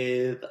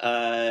with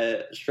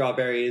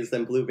strawberries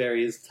and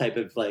blueberries type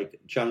of like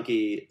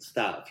junky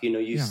stuff. You know,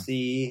 you Yeah.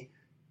 see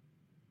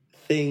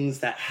things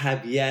that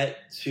have yet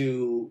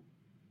to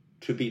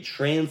be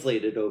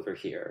translated over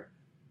here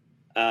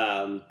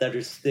that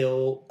are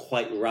still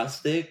quite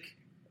rustic,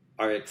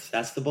 are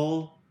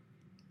accessible,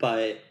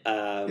 but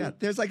Yeah,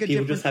 there's like a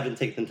people different, just haven't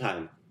taken the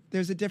time.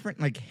 there's a different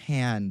like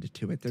hand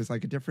to it. There's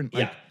like a different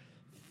like Yeah.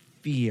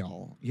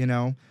 feel, you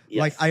know? Yes.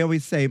 Like I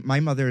always say, my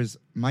mother's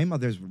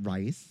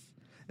rice,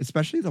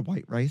 especially the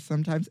white rice,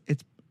 sometimes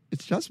it's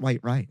just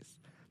white rice.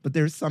 But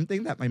there's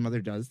something that my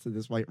mother does to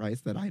this white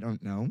rice that I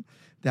don't know,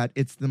 that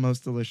it's the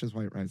most delicious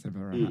white rice I've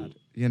ever had,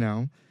 you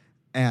know?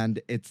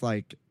 And it's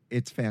like,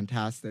 it's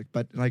fantastic.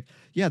 But like,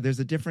 yeah, there's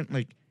a different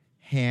like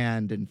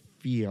hand and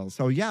feel.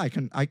 So yeah,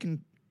 I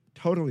can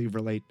totally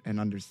relate and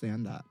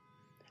understand that.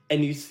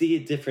 And you see a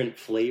different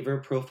flavor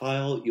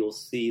profile. You'll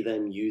see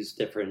them use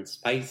different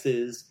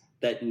spices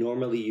that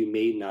normally you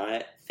may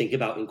not think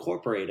about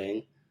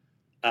incorporating.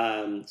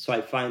 So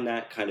I find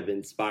that kind of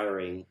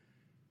inspiring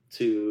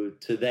to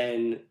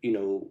then, you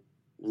know,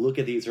 look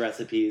at these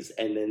recipes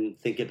and then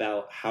think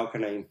about how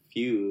can I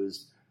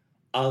infuse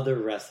other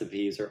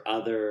recipes or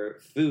other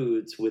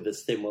foods with a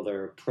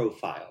similar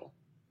profile.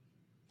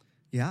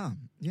 Yeah.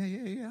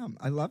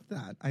 I love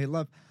that. I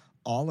love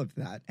all of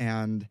that.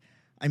 And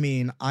I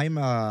mean, I'm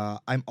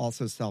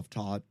also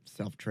self-taught,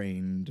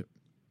 self-trained,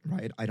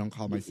 right? I don't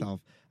call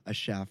myself a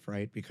chef,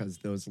 right? Because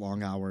those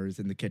long hours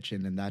in the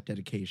kitchen and that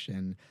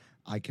dedication,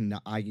 I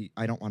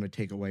don't want to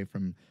take away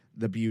from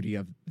the beauty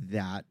of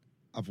that,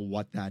 of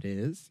what that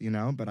is, you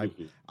know, but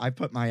I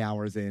put my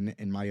hours in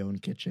my own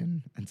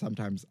kitchen and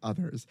sometimes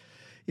others,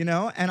 you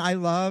know, and I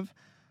love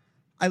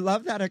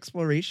that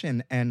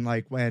exploration. And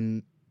like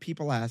when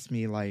people ask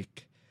me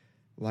like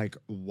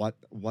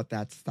what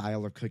that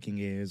style of cooking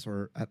is,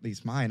 or at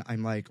least mine,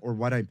 I'm like, or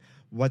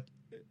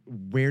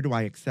where do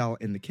I excel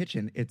in the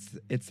kitchen?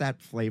 It's that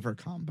flavor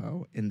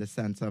combo, in the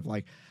sense of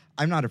like,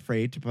 I'm not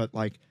afraid to put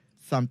like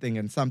something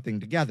and something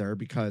together,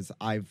 because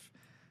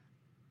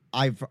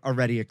I've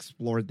already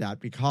explored that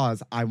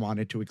because I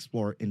wanted to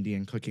explore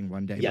Indian cooking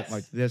one day. Yes. But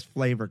like this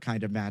flavor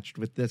kind of matched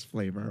with this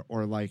flavor,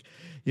 or like,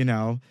 you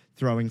know,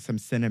 throwing some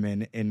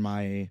cinnamon in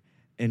my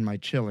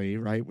chili,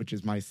 right, which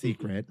is my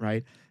secret,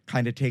 right,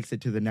 kind of takes it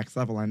to the next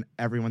level. And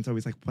everyone's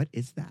always like, what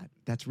is that?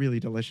 That's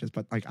really delicious.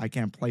 But like, I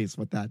can't place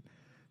what that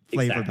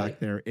flavor back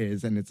there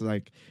is. And it's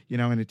like, you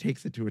know, and it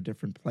takes it to a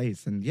different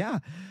place. And yeah,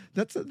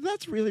 that's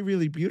really,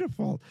 really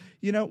beautiful.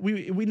 You know,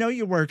 we know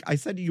you work, I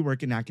said you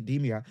work in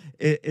academia.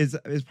 Is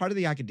part of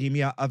the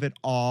academia of it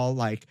all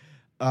like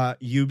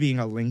you being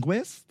a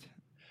linguist?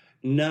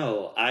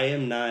 No, I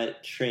am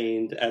not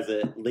trained as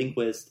a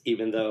linguist,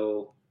 even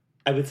though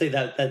I would say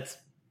that that's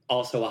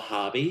also a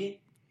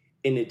hobby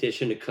in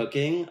addition to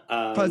cooking.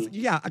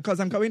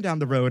 Because I'm going down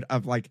the road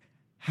of like,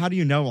 how do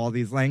you know all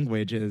these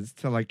languages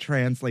to like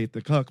translate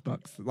the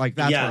cookbooks? Like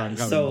that's where I'm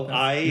going. So with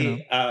this,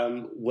 you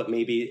know? What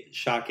may be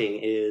shocking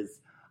is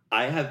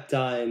I have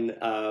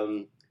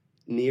done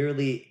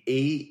nearly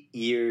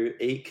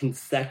 8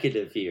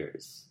 consecutive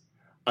years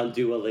on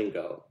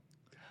Duolingo.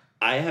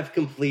 I have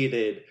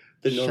completed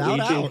the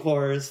Norwegian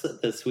course,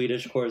 the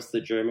Swedish course,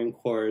 the German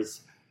course,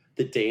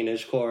 the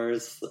Danish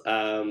course.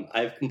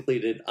 I've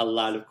completed a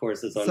lot of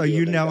courses on Duolingo. So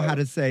you know how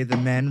to say the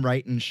men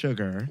write in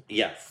sugar.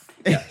 Yes.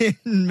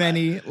 In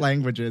many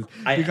languages.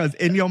 Because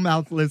in your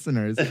mouth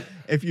listeners,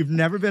 if you've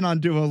never been on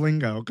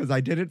Duolingo, because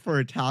I did it for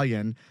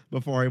Italian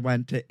before I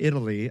went to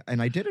Italy, and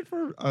I did it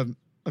for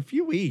a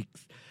few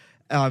weeks,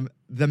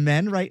 the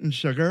men write in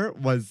sugar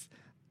was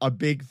a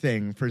big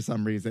thing for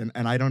some reason,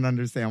 and I don't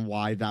understand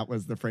why that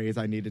was the phrase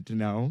I needed to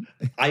know.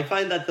 I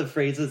find that the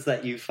phrases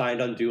that you find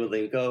on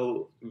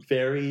Duolingo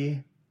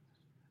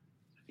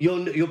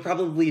you'll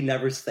probably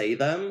never say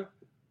them,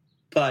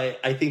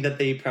 but I think that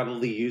they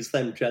probably use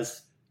them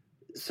just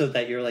so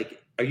that you're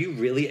like, are you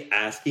really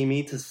asking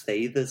me to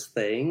say this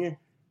thing?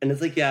 And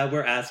it's like, yeah,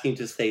 we're asking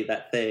to say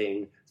that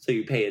thing, so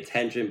you pay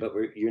attention, but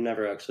you're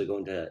never actually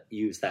going to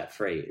use that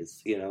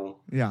phrase, you know?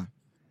 Yeah.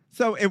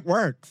 So it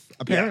works,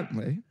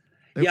 apparently.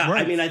 Yeah, It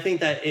works. I mean, I think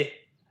that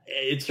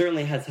it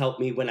certainly has helped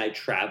me when I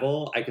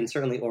travel. I can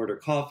certainly order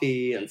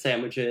coffee and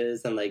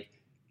sandwiches and like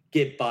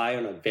get by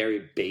on a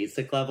very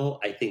basic level.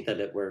 I think that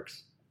it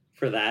works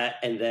for that.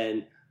 And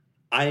then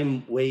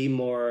I'm way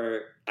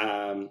more,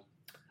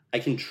 I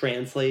can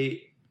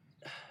translate.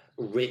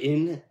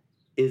 Written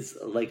is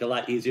like a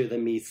lot easier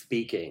than me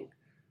speaking.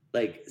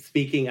 Like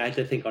speaking, I have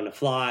to think on the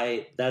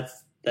fly.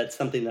 That's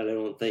something that I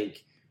don't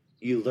think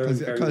you learn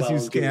very well.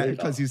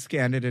 Because you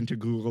scan it into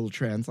Google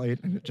Translate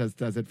and it just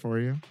does it for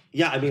you.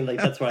 Yeah, I mean, like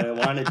that's what I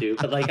want to do.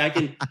 But like I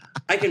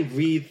can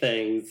read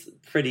things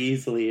pretty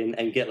easily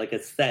and get like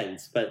a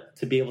sense. But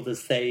to be able to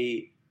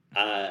say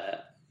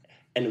an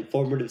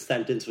informative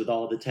sentence with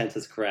all the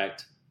tenses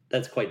correct,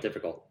 that's quite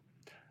difficult.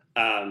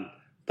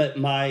 But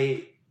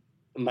my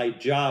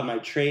job, my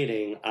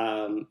training,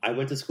 I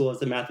went to school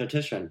as a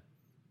mathematician.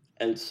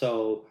 And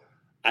so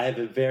I have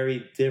a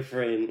very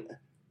different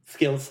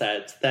skill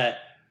set that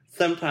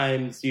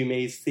sometimes you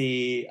may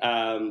see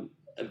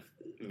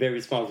very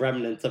small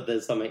remnants of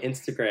this on my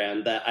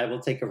Instagram, that I will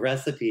take a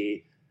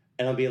recipe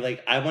and I'll be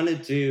like, I want to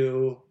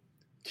do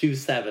 2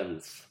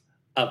 7s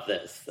of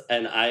this.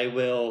 And I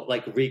will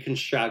like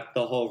reconstruct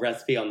the whole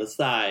recipe on the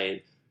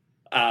side,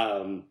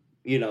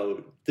 you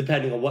know,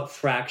 depending on what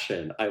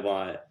fraction I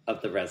want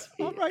of the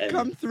recipe. All right,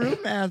 come through,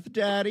 Math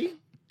Daddy.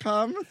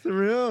 Come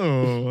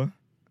through.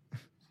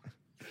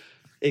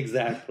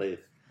 Exactly.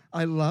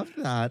 I love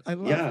that. I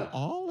love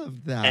all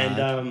of that.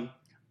 And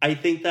I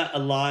think that a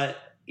lot,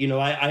 you know,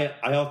 I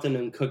often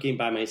am cooking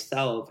by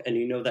myself, and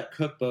you know that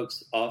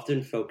cookbooks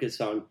often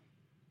focus on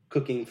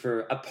cooking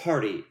for a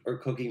party or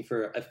cooking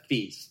for a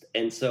feast.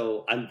 And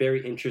so I'm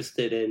very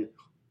interested in,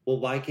 well,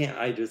 why can't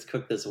I just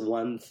cook this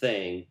one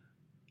thing,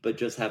 but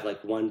just have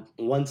like one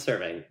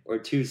serving or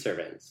 2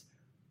 servings?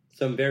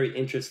 So I'm very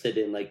interested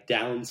in like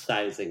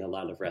downsizing a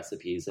lot of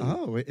recipes.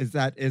 And is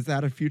that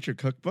a future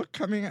cookbook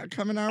coming our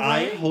way?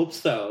 I hope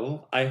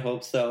so. I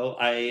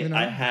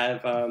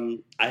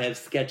have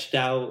sketched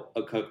out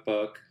a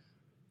cookbook,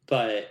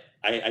 but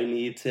I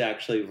need to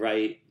actually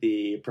write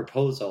the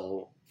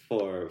proposal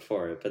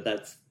for it. But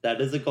that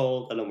is a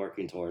goal that I'm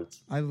working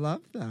towards. I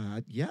love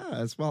that.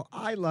 Yes. Well,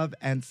 I love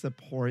and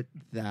support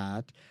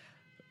that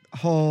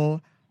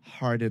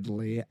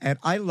wholeheartedly. And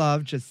I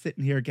love just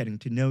sitting here getting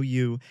to know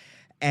you.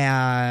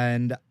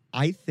 And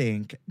I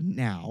think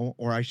now,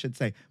 or I should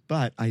say,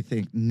 but I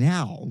think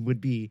now would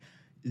be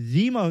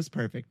the most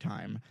perfect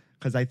time,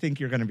 because I think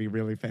you're going to be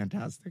really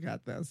fantastic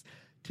at this,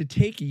 to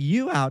take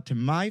you out to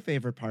my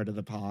favorite part of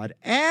the pod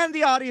and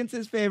the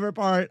audience's favorite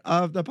part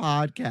of the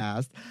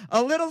podcast,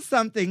 a little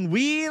something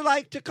we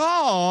like to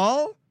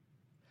call...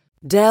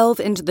 Delve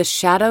into the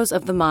shadows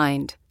of the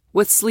mind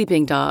with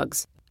Sleeping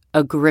Dogs,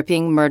 a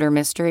gripping murder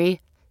mystery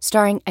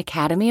starring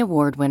Academy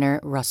Award winner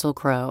Russell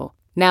Crowe.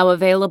 Now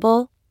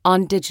available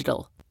on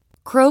digital.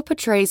 Crowe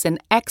portrays an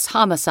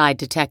ex-homicide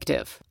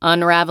detective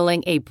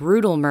unraveling a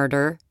brutal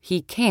murder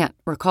he can't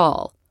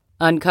recall.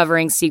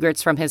 Uncovering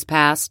secrets from his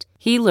past,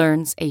 he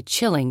learns a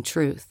chilling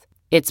truth.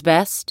 It's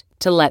best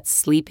to let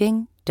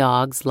sleeping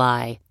dogs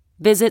lie.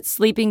 Visit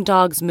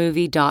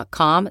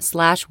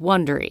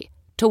sleepingdogsmovie.com/Wondery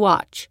to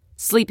watch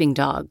Sleeping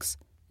Dogs,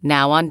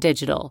 now on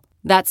digital.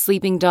 That's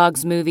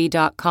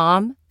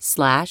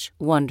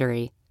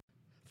sleepingdogsmovie.com/Wondery.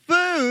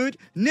 Food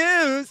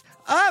news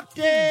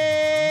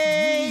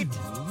update.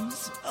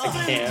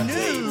 I can't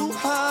New,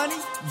 honey.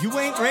 You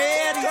ain't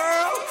ready,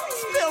 girl?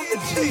 Spill the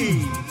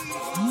tea.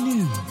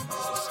 News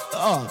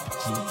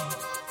update.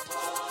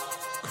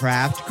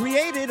 Kraft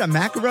created a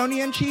macaroni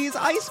and cheese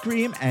ice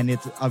cream, and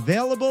it's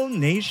available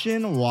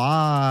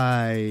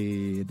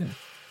nationwide.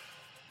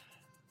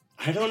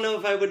 I don't know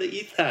if I would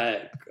eat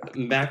that.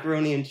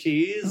 Macaroni and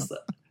cheese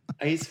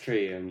ice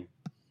cream.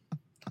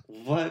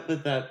 What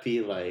would that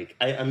be like?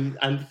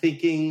 I'm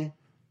thinking,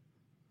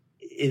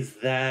 is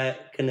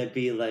that gonna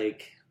be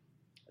like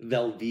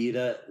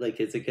Velveeta? Like,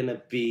 is it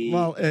gonna be?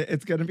 Well,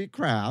 it's going to be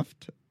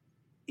Kraft.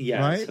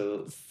 yeah. right?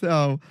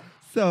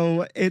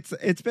 So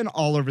it's been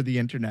all over the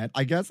internet.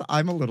 I guess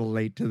I'm a little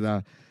late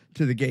to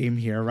the game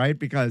here, right?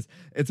 Because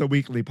it's a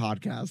weekly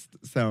podcast.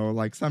 So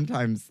like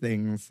sometimes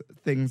things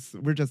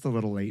we're just a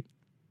little late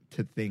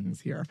to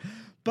things here.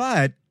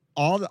 But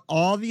all the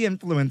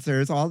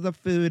influencers, all the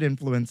food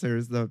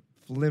influencers, the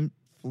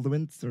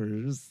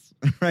fluencers,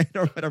 right?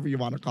 Or whatever you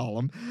want to call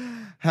them,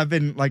 have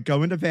been like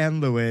going to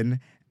Van Leeuwen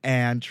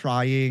and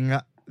trying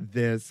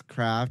this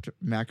Kraft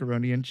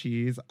macaroni and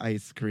cheese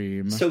ice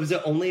cream. So is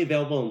it only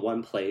available in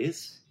one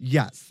place?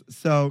 Yes.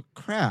 So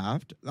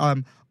Kraft,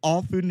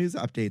 all food news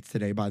updates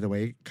today, by the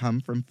way, come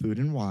from Food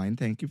and Wine.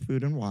 Thank you,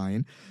 Food and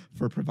Wine,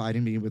 for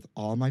providing me with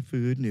all my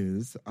food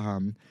news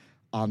on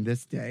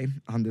this day,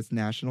 on this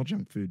National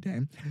Junk Food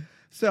Day.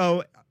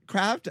 So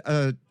Kraft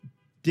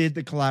did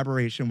the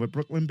collaboration with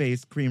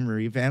Brooklyn-based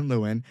creamery Van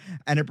Leeuwen,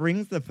 and it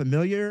brings the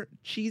familiar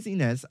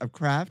cheesiness of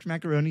Kraft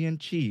macaroni and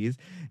cheese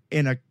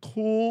in a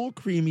cool,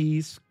 creamy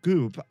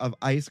scoop of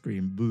ice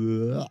cream.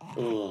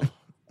 Ugh.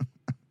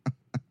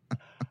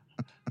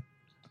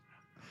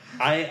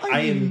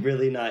 I am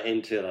really not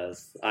into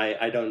this.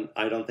 I don't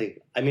think.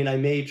 I mean, I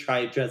may try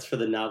it just for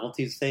the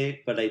novelty's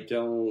sake, but I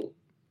don't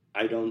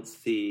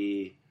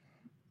see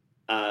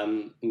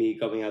me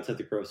going out to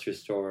the grocery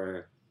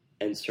store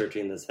and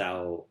searching this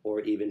out,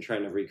 or even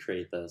trying to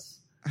recreate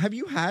this. Have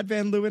you had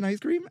Van Leeuwen ice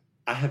cream?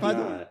 I have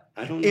not.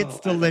 I don't know. It's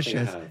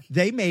delicious.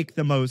 They make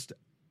the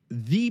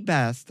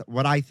best,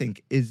 what I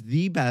think is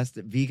the best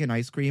vegan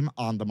ice cream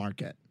on the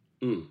market.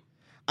 Mm.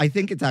 I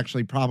think it's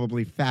actually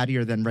probably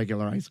fattier than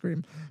regular ice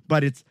cream,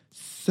 but it's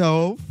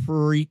so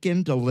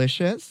freaking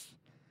delicious.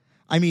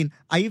 I mean,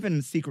 I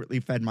even secretly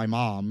fed my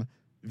mom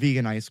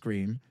vegan ice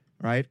cream,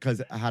 right?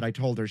 Because had I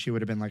told her, she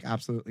would have been like,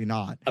 absolutely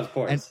not. Of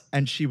course.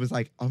 And she was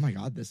like, oh my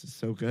God, this is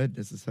so good.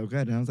 This is so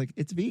good. And I was like,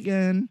 it's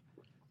vegan.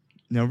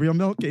 No real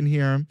milk in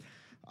here.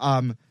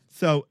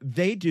 So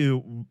they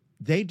do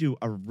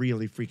a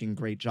really freaking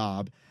great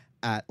job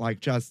at like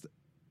just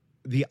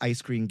the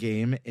ice cream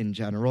game in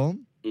general,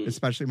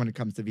 especially when it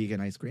comes to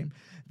vegan ice cream.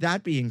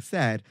 That being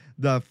said,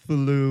 the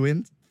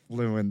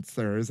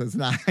influencers, as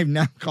I'm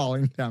now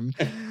calling them,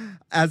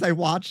 as I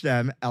watch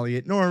them,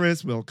 Elliot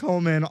Norris, Will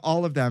Coleman,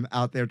 all of them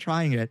out there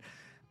trying it,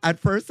 at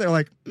first they're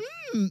like,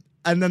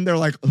 and then they're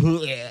like,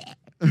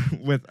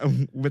 with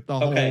the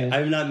whole. Okay,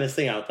 I'm not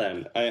missing out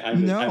then.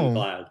 I'm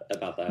glad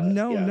about that.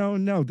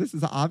 No. This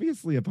is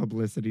obviously a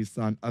publicity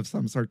stunt of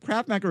some sort.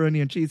 Kraft macaroni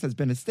and cheese has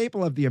been a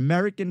staple of the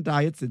American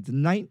diet since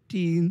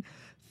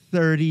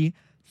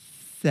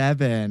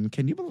 1937.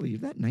 Can you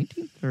believe that?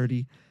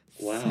 1937.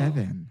 Wow.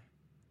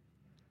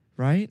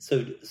 Right?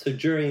 So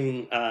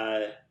during,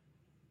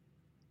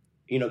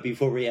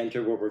 before we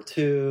entered World War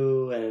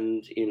II,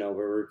 and,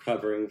 we're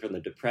recovering from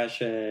the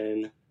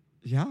Depression.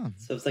 Yeah.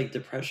 So it's like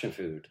Depression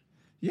food.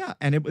 Yeah,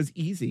 and it was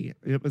easy.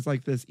 It was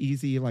like this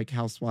easy, like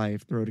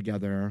housewife throw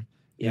together,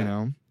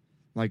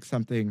 like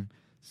something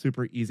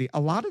super easy. A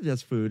lot of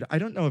this food, I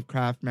don't know if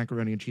Kraft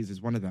macaroni and cheese is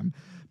one of them,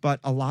 but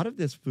a lot of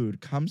this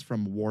food comes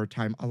from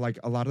wartime. Like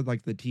a lot of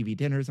like the TV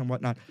dinners and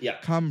whatnot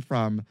come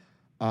from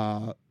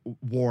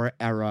war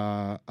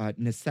era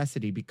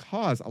necessity,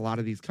 because a lot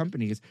of these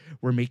companies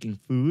were making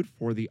food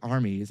for the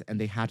armies and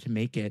they had to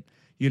make it,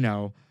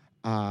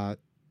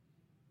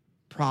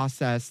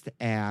 processed,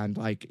 and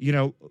like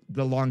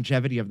the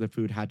longevity of the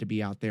food had to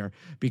be out there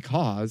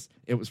because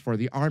it was for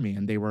the army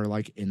and they were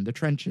like in the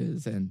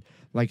trenches, and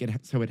like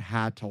so it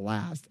had to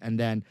last. And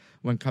then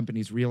when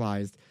companies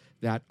realized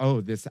that, oh,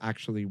 this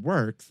actually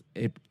works,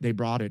 they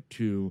brought it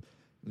to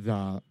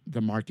the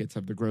markets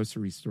of the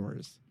grocery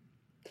stores.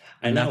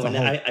 I know, and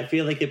I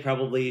feel like it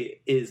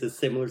probably is a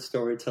similar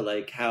story to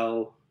like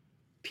how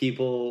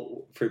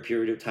people for a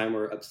period of time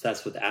were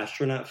obsessed with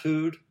astronaut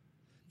food.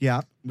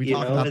 Yeah, we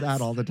talk about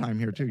that all the time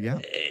here too. Yeah,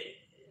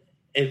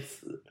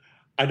 it's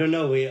I don't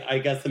know. I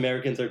guess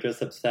Americans are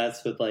just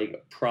obsessed with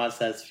like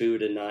processed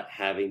food and not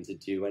having to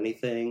do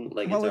anything.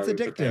 Like, well, it's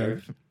addictive.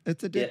 Prepared.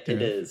 It's addictive. Yeah,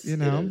 it is.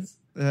 It is.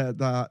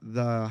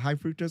 The high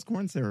fructose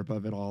corn syrup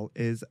of it all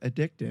is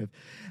addictive.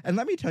 And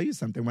let me tell you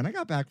something. When I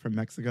got back from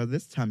Mexico,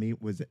 this tummy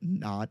was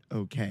not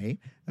okay,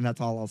 and that's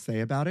all I'll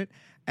say about it.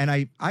 And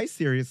I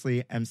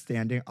seriously am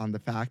standing on the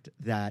fact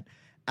that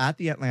at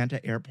the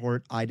Atlanta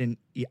airport, I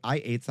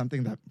ate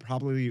something that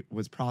probably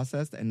was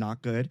processed and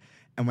not good.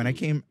 And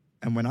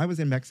when I was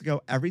in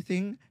Mexico,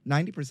 everything,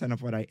 90%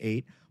 of what I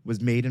ate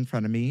was made in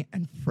front of me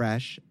and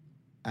fresh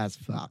as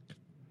fuck.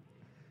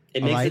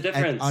 It makes a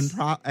difference.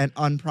 And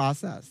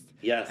unprocessed.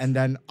 Yes. And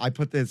then I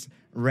put this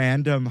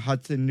random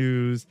Hudson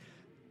News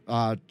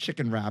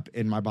chicken wrap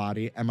in my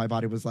body, and my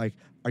body was like,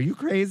 "Are you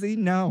crazy?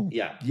 No.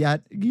 Yeah.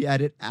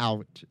 Get it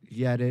out.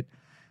 Get it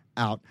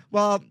out."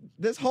 Well,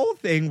 this whole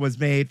thing was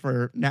made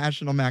for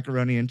National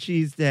Macaroni and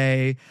Cheese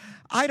Day.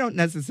 I don't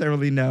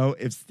necessarily know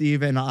if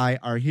Steve and I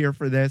are here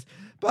for this,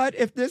 but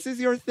if this is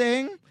your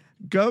thing,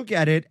 go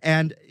get it.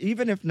 And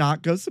even if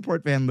not, go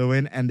support Van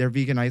Leeuwen and their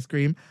vegan ice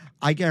cream.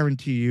 I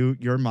guarantee you,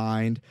 your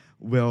mind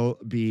will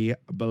be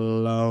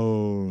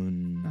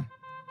blown.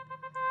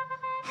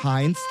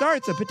 Heinz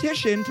starts a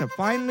petition to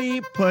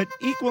finally put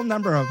equal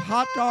number of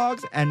hot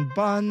dogs and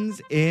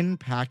buns in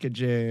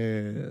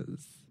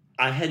packages.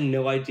 I had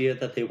no idea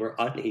that they were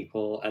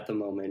unequal at the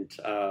moment.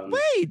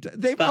 Wait,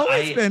 they've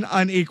always been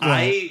unequal.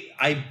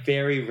 I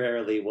very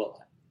rarely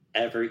will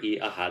ever eat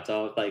a hot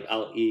dog. Like,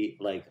 I'll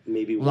eat like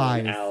maybe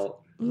one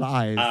out.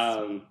 Lies.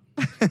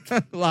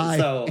 Lies.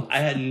 So I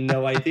had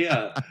no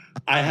idea.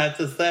 I have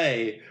to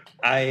say,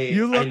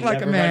 you look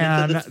like a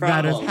man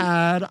that has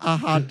had a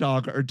hot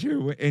dog or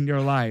two in your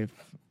life.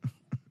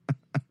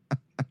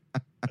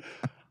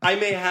 I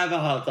may have a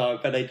hot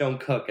dog, but I don't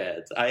cook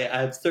it. I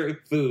have certain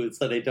foods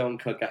that I don't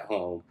cook at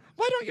home.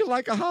 Why don't you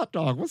like a hot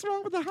dog? What's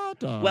wrong with a hot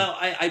dog? Well,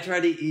 I try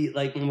to eat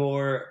like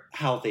more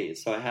healthy.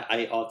 So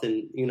I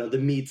often, the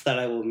meats that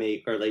I will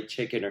make are like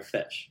chicken or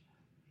fish.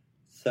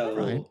 So,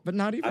 right. But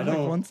not even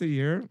like once a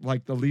year,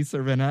 like the Lisa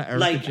Rinna, Erica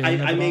like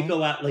Jane I may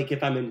go out, like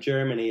if I'm in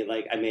Germany,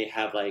 like I may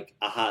have like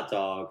a hot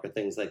dog or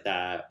things like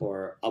that,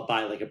 or I'll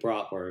buy like a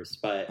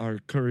bratwurst, or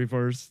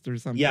currywurst or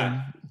something.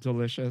 Yeah,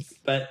 delicious.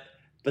 But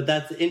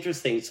that's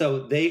interesting.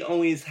 So they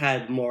always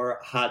had more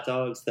hot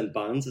dogs than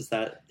buns. Is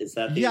that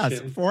the yes,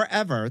 issue?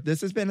 Forever.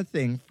 This has been a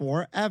thing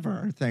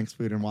forever. Thanks,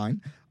 Food and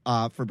Wine,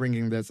 for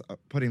putting this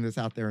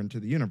out there into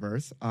the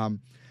universe.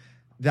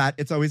 That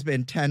it's always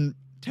been 10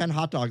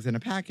 hot dogs in a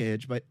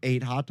package, but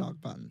 8 hot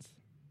dog buns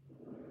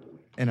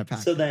in a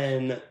package. So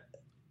then,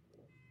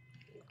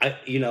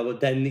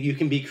 then you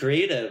can be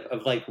creative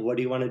of like, what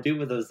do you want to do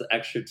with those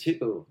extra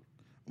 2?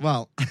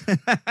 Well,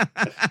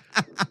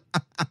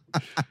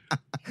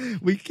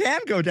 we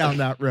can go down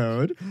that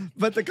road,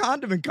 but the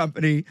condiment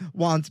company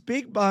wants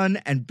Big Bun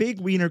and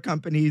Big Wiener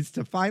companies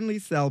to finally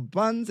sell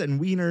buns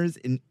and wieners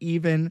in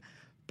even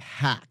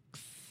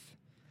packs.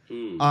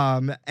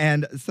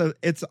 And so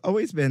it's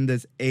always been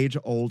this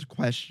age-old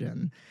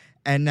question.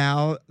 And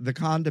now the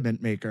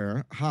condiment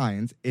maker,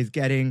 Heinz, is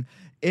getting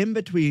in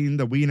between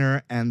the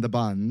wiener and the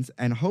buns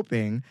and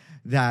hoping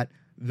that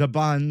the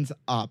buns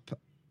up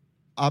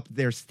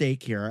their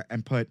stake here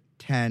and put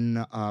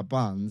 10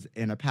 buns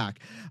in a pack.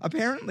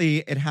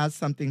 Apparently, it has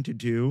something to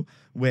do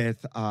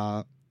with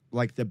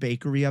like the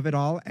bakery of it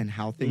all and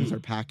how things are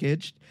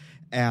packaged.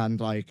 And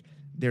like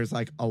there's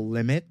like a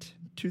limit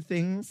to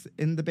things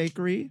in the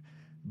bakery.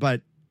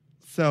 But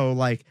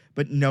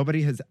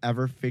nobody has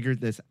ever figured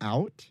this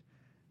out.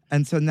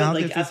 And so now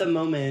at the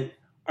moment,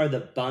 are the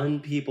bun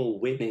people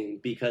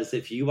winning? Because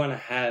if you want to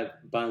have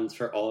buns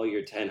for all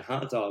your 10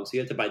 hot dogs, you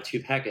have to buy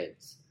 2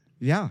 packets.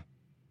 Yeah.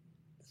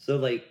 So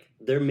like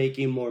they're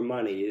making more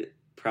money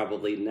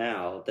probably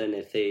now than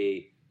if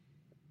they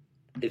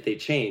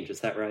change. Is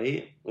that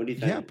right? What do you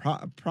think?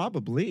 Yeah,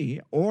 probably.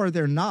 Or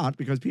they're not,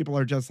 because people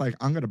are just like,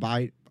 I'm going to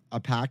buy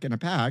a pack and a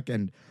pack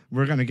and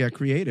we're going to get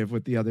creative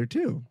with the other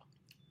 2.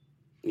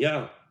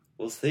 Yeah,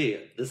 we'll see.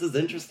 This is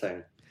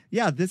interesting.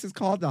 Yeah, this is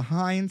called the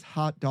Heinz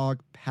Hot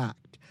Dog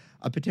Pact,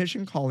 a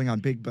petition calling on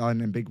Big Bun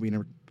and Big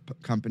Wiener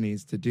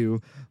companies to do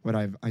what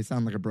I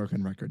sound like a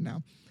broken record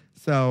now.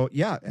 So,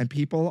 yeah, and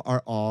people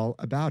are all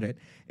about it.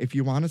 If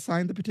you want to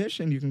sign the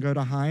petition, you can go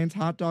to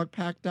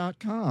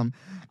HeinzHotDogPact.com.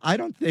 I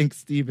don't think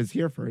Steve is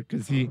here for it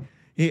because he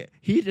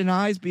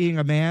denies being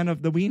a man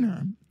of the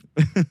wiener.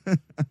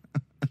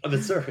 Of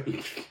a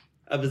certain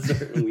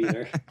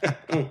wiener.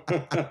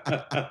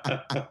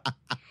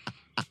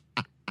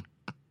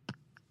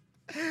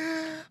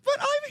 But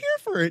I'm here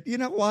for it. You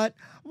know what?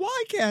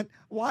 Why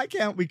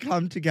can't we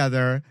come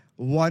together,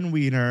 one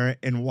wiener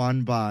in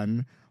one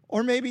bun?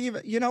 Or maybe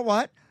even, you know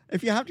what?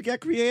 If you have to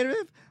get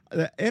creative,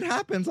 it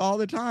happens all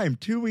the time.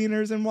 2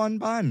 wieners in one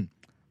bun.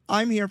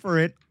 I'm here for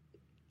it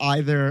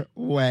either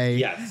way.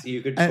 Yes,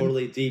 you could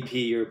totally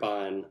DP your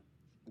bun.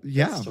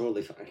 Yeah. That's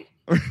totally fine.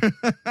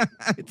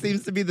 It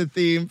seems to be the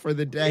theme for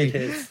the day. It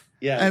is.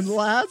 Yes. And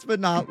last but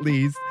not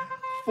least,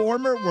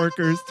 former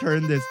workers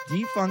turned this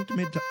defunct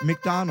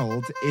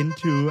McDonald's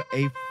into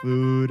a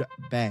food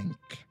bank.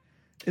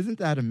 Isn't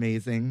that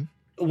amazing?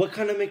 What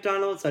kind of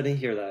McDonald's? I didn't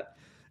hear that.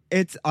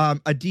 It's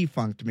a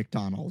defunct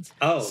McDonald's.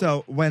 Oh.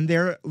 So when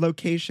their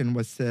location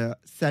was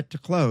set to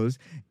close,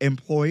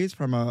 employees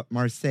from a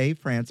Marseille,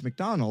 France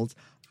McDonald's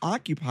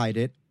occupied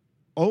it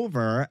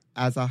over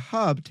as a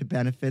hub to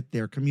benefit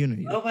their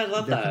community. Oh, I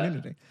love that.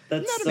 Community.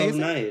 That's Isn't that so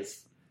amazing?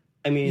 nice.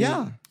 I mean,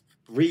 yeah.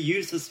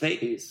 reuse the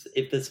space.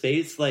 If the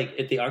space, like,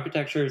 if the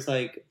architecture is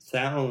like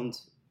sound,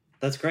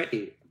 that's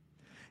great.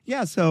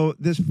 Yeah, so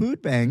this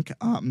food bank,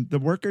 the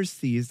workers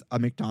seized a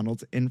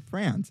McDonald's in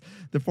France.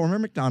 The former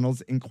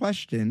McDonald's in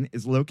question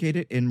is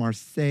located in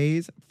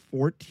Marseille's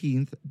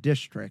 14th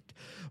district.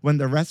 When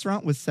the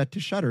restaurant was set to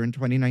shutter in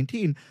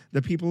 2019,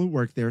 the people who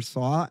worked there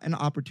saw an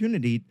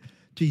opportunity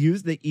to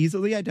use the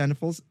easily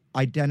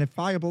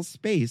identifiable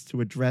space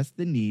to address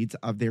the needs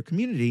of their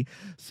community.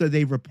 So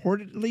they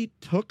reportedly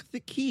took the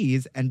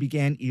keys and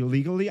began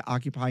illegally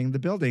occupying the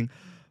building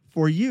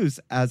for use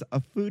as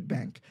a food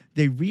bank.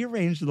 They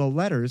rearranged the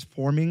letters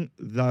forming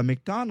the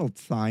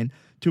McDonald's sign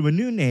to a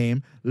new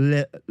name,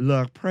 Le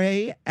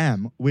Pré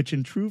M, which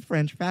in true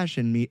French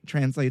fashion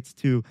translates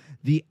to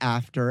the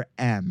after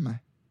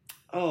M.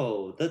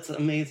 Oh, that's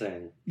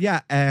amazing.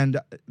 Yeah, and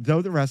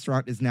though the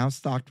restaurant is now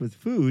stocked with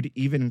food,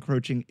 even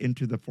encroaching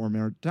into the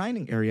former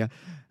dining area,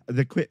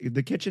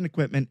 the kitchen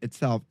equipment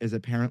itself is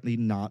apparently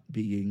not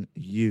being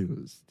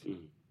used.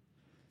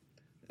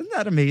 Isn't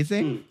that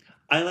amazing?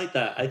 I like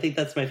that. I think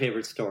that's my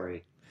favorite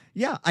story.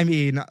 Yeah, I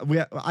mean,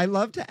 I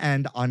love to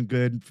end on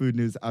good food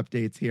news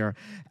updates here.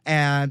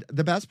 And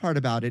the best part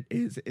about it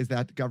is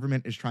that the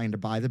government is trying to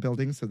buy the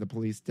building so the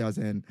police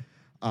doesn't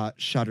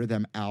shutter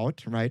them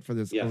out, right, for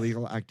this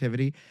illegal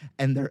activity.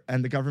 And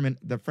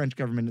the French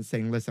government is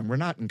saying, listen, we're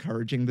not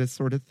encouraging this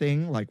sort of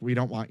thing. Like, we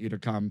don't want you to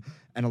come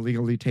and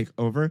illegally take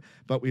over.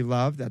 But we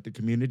love that the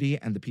community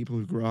and the people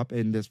who grew up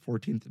in this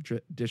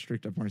 14th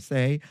district of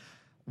Marseille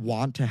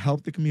want to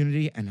help the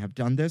community and have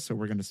done this. So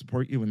we're going to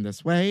support you in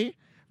this way,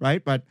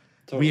 right? But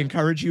we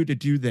encourage you to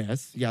do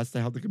this, yes,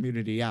 to help the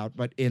community out,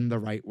 but in the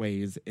right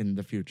ways in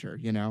the future,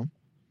 you know?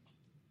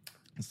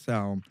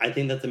 So I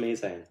think that's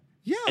amazing.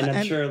 Yeah. And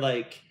I'm sure,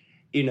 like,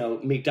 you know,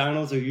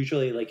 McDonald's are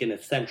usually like in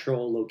a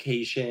central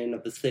location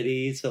of the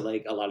city. So,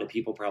 like, a lot of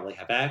people probably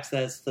have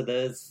access to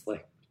this.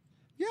 Like,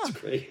 yeah, it's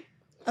great.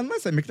 And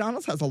listen,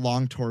 McDonald's has a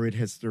long torrid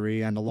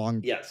history and a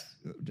long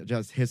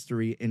just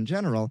history in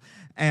general.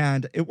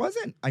 And it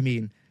wasn't, I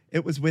mean,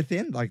 it was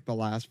within like the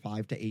last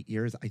 5 to 8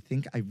 years, I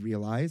think I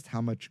realized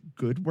how much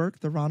good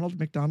work the Ronald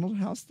McDonald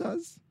House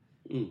does,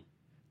 you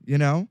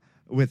know,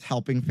 with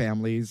helping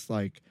families,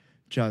 like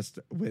just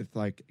with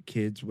like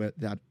kids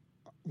that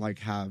like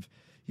have,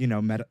 you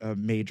know,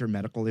 major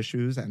medical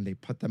issues, and they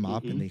put them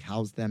up and they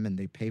house them and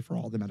they pay for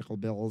all the medical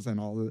bills and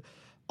all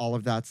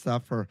of that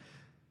stuff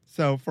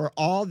So for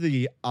all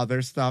the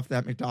other stuff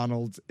that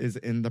McDonald's is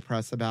in the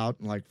press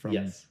about, like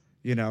from,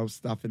 you know,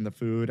 stuff in the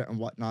food and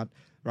whatnot,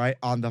 right?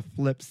 On the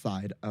flip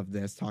side of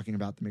this, talking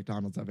about the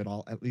McDonald's of it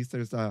all, at least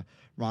there's a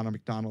Ronald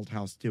McDonald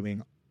House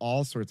doing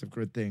all sorts of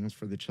good things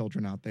for the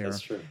children out there.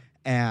 That's true.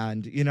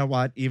 And you know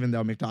what? Even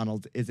though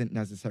McDonald's isn't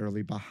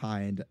necessarily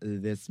behind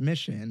this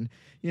mission,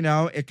 you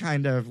know, it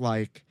kind of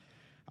like,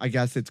 I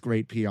guess it's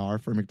great PR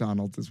for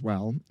McDonald's as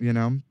well, you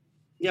know?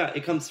 Yeah,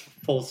 it comes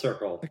full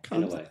circle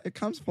in a way. It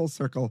comes full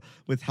circle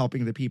with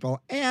helping the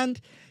people.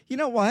 And you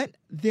know what?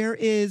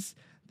 It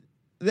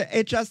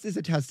just is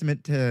a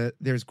testament to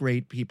there's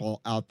great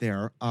people out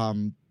there.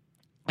 And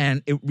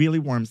it really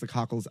warms the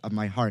cockles of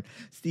my heart.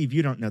 Steve,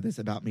 you don't know this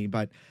about me,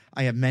 but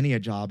I have many a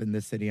job in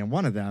this city. And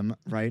one of them,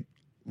 right?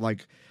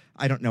 Like,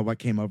 I don't know what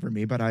came over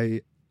me, but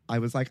I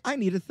was like, I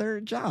need a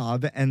third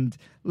job. And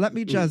let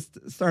me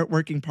just start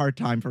working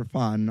part-time for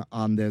fun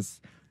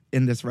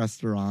in this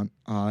restaurant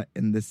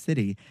in this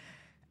city.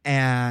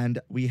 And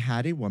we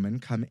had a woman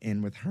come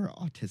in with her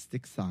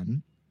autistic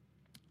son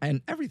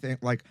and everything,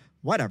 like,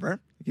 whatever,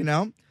 you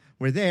know,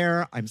 we're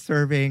there, I'm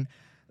serving.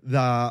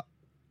 The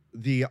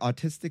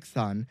autistic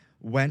son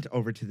went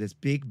over to this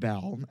big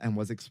bell and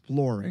was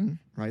exploring,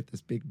 right,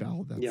 this big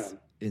bell that's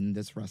in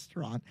this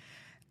restaurant.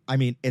 I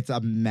mean, it's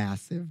a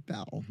massive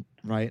bell,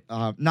 right?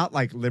 Not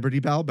like Liberty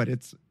Bell, but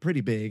it's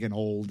pretty big and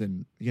old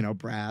and, you know,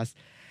 brass.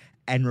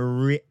 And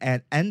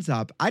ends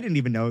up, I didn't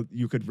even know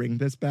you could ring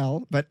this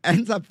bell, but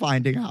ends up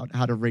finding out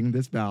how to ring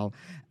this bell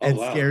and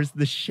scares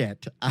the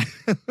shit out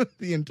of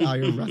the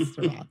entire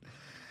restaurant.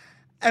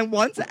 And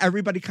once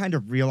everybody kind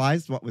of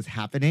realized what was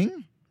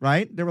happening,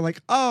 right? They were like,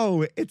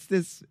 oh, it's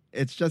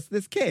just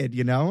this kid,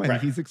 you know, and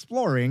he's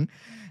exploring.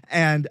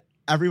 And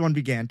everyone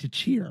began to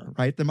cheer,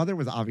 right? The mother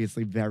was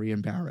obviously very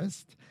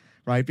embarrassed,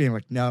 right? Being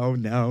like,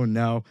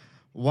 no,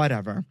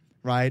 whatever.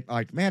 Right?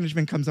 Like,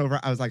 management comes over.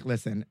 I was like,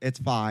 listen, it's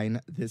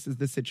fine. This is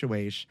the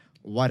situation.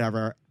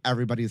 Whatever.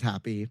 Everybody's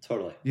happy.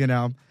 Totally. You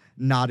know,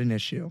 not an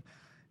issue.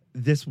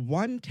 This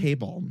one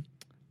table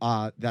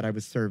that I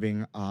was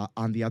serving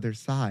on the other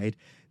side,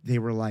 they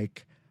were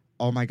like,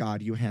 oh my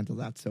God, you handle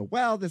that so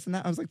well, this and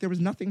that. I was like, there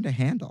was nothing to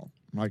handle.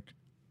 I'm like,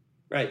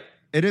 right.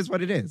 It is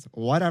what it is.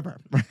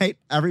 Whatever. Right?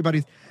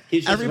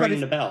 He's just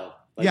ringing the bell.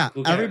 Like,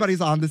 everybody's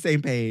on the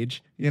same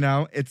page. You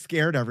know, it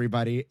scared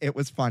everybody. It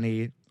was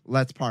funny.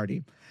 Let's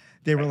party.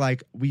 They were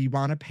like, we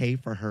want to pay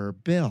for her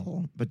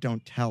bill, but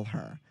don't tell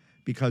her,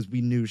 because we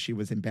knew she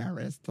was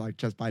embarrassed, like,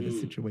 just by the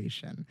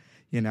situation,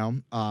 you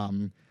know?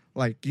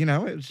 Like, you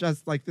know, it was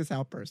just like this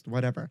outburst,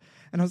 whatever.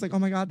 And I was like, oh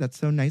my God, that's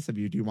so nice of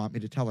you. Do you want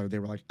me to tell her? They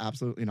were like,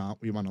 absolutely not.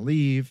 We want to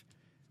leave.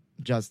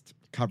 Just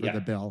cover Yeah.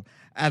 the bill.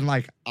 And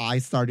like I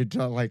started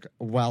to like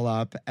well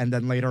up, and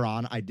then later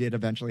on I did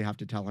eventually have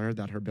to tell her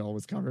that her bill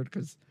was covered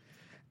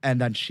and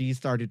then she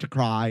started to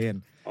cry,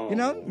 and you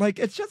know, Oh, like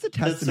it's just a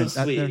that's so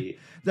testament sweet.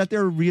 that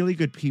there are really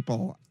good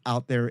people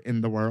out there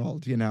in the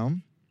world, you know?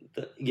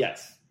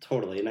 Yes,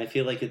 totally. And I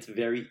feel like it's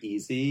very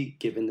easy,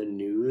 given the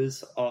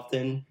news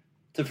often,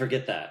 to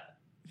forget that.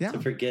 Yeah. To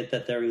forget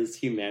that there is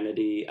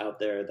humanity out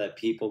there, that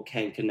people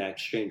can connect,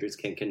 strangers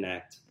can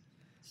connect.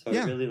 So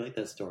Yeah. I really like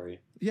that story.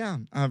 Yeah,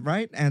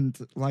 right. And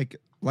like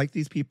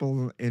these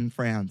people in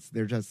France,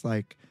 they're just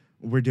like,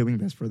 we're doing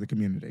this for the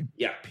community.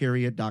 Yeah.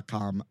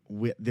 Period.com.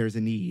 There's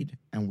a need,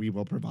 and we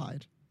will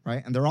provide.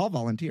 Right, and they're all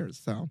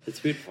volunteers. So It's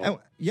beautiful. and,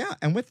 yeah,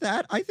 and with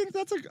that, I think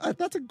that's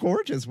a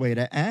gorgeous way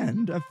to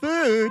end a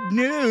food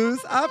news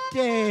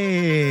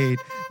update.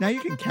 Now you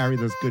can carry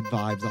those good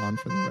vibes on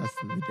for the rest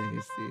of the day,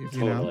 Steve.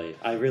 You know? Totally.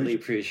 I really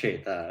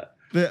appreciate that.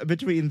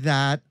 Between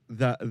that,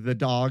 the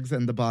dogs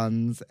and the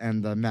buns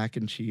and the mac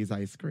and cheese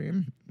ice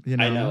cream, you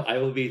know. I know. I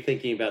will be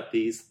thinking about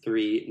these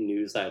 3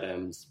 news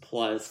items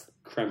plus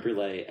creme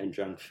brulee and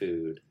junk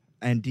food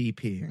And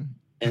DPing.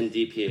 and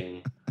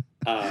DPing.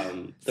 The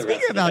rest Speaking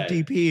of the about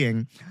day.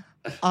 DPing,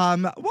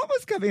 what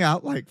was coming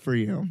out like for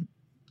you?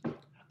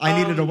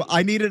 I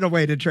needed a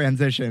way to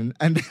transition,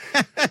 and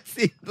that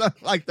seemed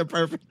like the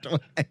perfect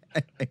way.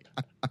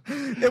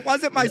 It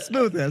wasn't my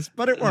smoothest,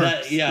 but it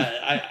works.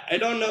 I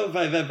don't know if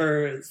I've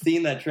ever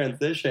seen that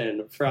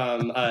transition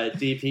from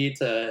DP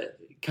to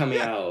coming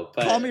out.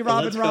 But Call me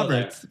Robin let's go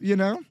there. Roberts. You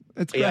know,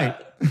 it's great.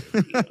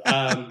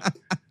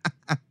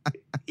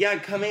 Yeah.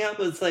 Coming out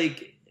was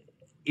like,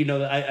 you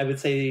know, I would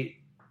say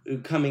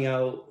coming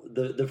out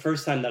the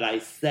first time that I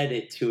said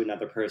it to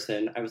another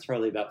person, I was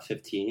probably about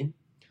 15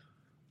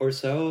 or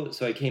so.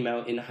 So I came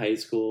out in high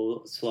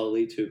school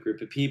slowly to a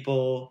group of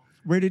people.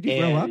 Where did you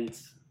grow up?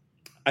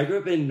 I grew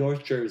up in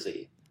North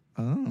Jersey.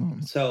 Oh,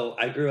 So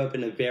I grew up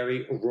in a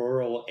very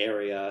rural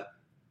area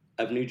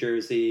of New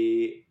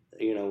Jersey,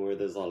 you know, where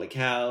there's a lot of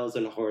cows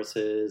and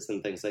horses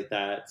and things like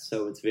that.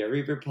 So it's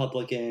very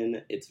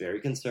Republican. It's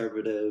very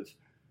conservative.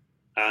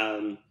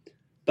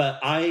 But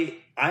I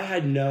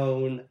had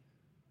known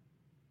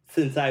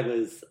since I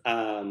was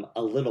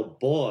a little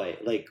boy,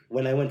 like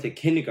when I went to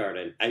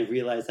kindergarten, I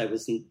realized I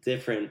was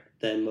different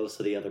than most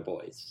of the other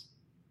boys.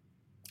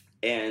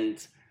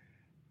 And,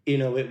 you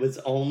know, it was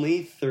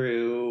only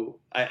through,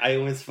 I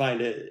always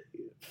find it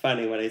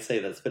funny when I say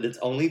this, but it's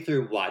only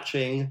through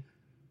watching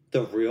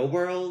The Real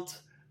World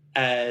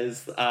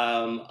as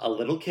a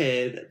little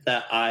kid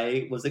that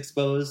I was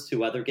exposed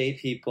to other gay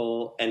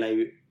people, and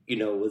I, you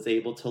know, was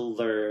able to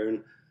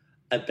learn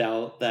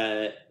about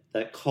that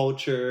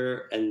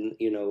culture and,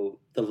 you know,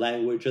 the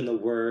language and the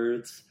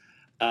words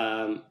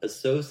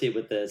associated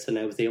with this. And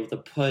I was able to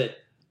put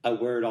a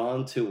word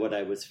onto what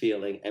I was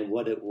feeling and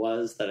what it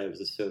was that I was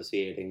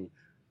associating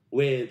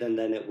with. And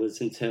then it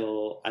was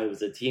until I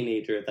was a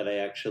teenager that I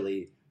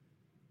actually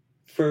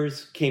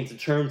first came to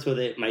terms with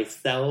it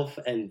myself,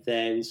 and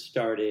then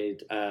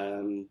started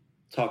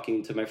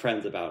talking to my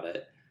friends about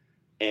it.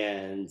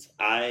 And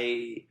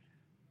I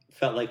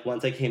felt like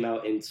once I came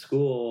out in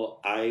school,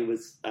 I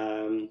was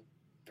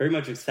very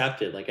much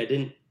accepted. Like I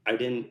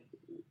didn't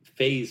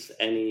face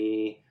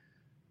any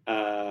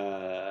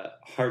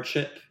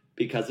hardship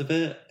because of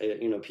it.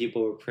 You know,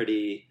 people were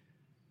pretty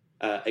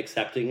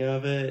accepting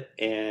of it,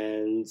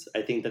 and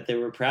I think that they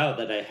were proud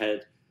that I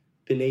had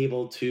been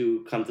able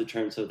to come to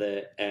terms with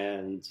it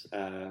and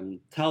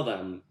tell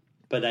them.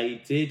 But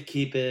I did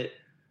keep it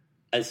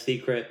a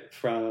secret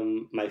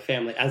from my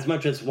family, as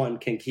much as one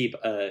can keep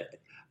a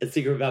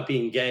secret about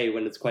being gay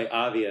when it's quite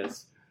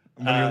obvious.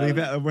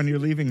 when you're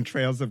leaving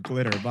trails of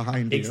glitter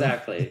behind you.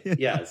 Exactly.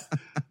 Yes.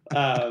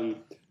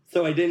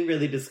 So I didn't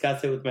really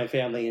discuss it with my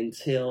family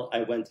until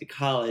I went to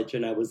college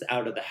and I was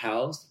out of the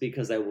house,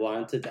 because I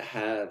wanted to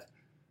have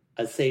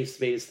a safe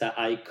space that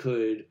I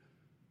could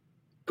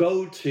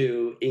go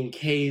to in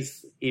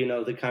case, you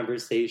know, the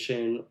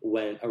conversation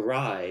went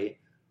awry.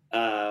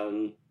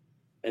 And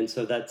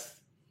so that's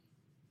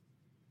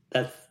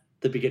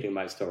the beginning of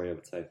my story, I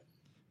would say.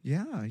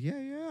 Yeah.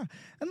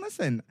 And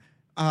listen,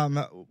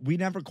 we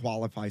never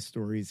qualify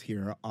stories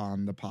here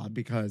on the pod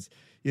because,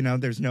 you know,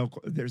 there's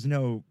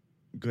no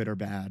good or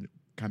bad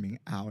coming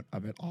out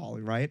of it all,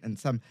 right? And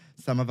some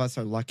of us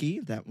are lucky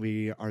that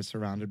we are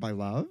surrounded by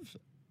love,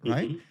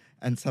 right? Mhm.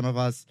 And some of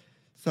us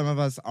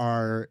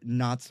are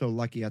not so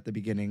lucky at the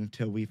beginning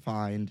till we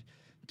find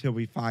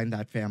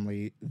that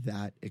family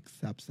that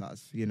accepts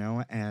us, you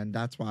know? And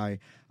that's why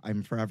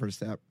I'm forever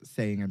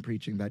saying and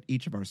preaching that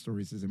each of our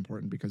stories is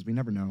important, because we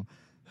never know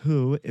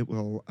who it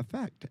will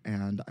affect.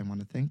 And I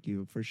want to thank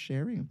you for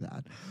sharing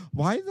that.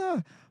 Why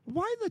the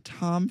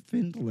Tom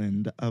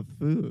Finland of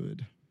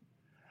food?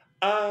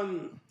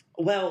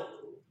 Well,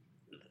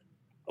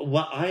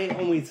 I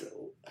always,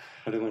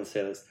 how do I want to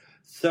say this?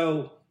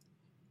 So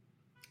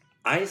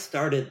I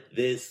started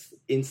this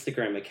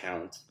Instagram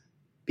account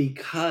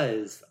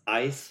because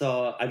I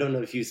don't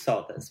know if you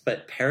saw this,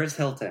 but Paris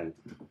Hilton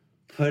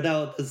put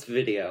out this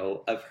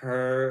video of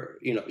her,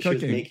 you know, she was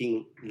Cooking.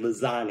 making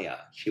lasagna.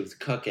 She was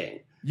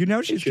cooking. You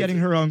know she's getting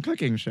her own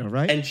cooking show,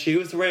 right? And she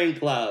was wearing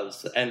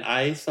gloves, and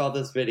I saw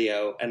this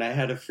video, and I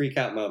had a freak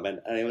out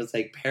moment. And I was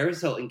like,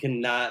 Paris Hilton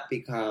cannot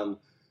become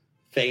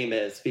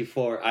famous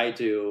before I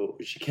do.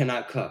 She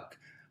cannot cook.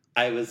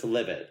 I was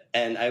livid.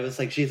 And I was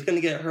like, she's going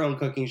to get her own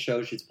cooking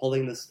show. She's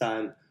pulling the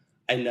stunt.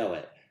 I know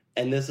it.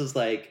 And this was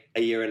like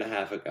a year and a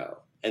half ago.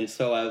 And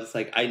so I was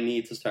like, I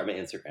need to start my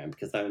Instagram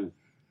because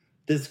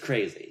this is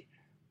crazy.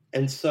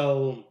 And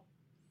so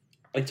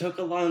I took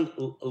a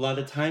lot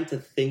of time to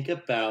think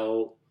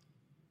about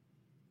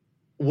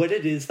what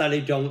it is that I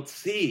don't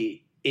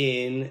see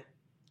in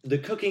the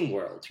cooking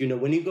world. You know,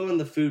 when you go on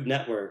the Food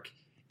Network,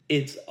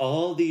 it's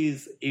all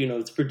these, you know,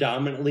 it's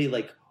predominantly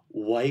like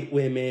white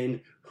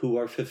women who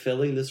are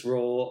fulfilling this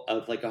role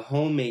of like a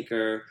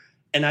homemaker.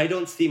 And I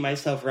don't see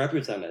myself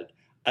represented.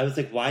 I was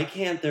like, why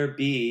can't there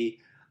be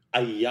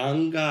a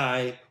young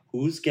guy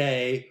who's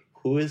gay,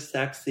 who is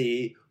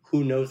sexy,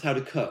 who knows how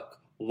to cook?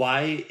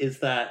 Why is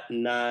that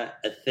not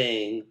a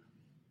thing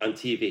on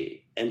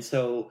TV? And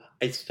so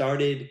I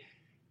started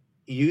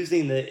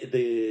using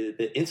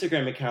the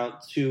Instagram account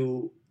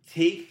to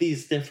take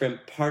these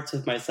different parts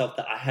of myself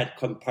that I had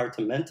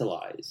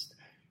compartmentalized.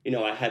 You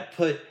know, I had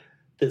put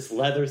this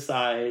leather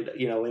side,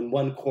 you know, in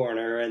one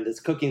corner, and this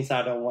cooking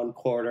side on one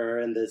corner,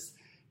 and this,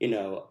 you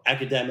know,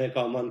 academic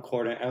on one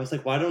corner. I was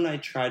like, why don't I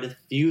try to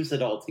fuse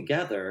it all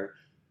together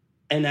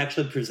and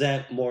actually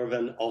present more of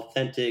an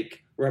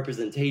authentic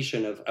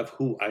representation of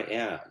who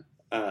I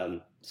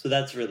am? So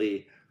that's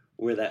really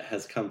where that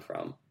has come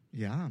from.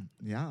 Yeah.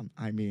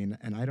 I mean,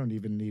 and I don't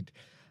even need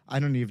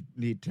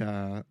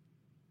to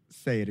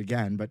say it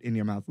again, but in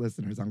your mouth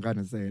listeners, I'm going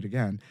to say it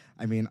again.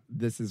 I mean,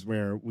 this is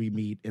where we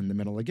meet in the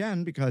middle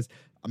again, because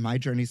my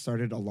journey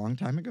started a long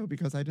time ago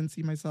because I didn't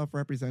see myself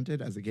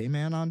represented as a gay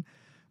man on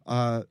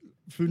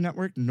Food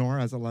Network, nor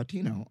as a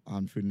Latino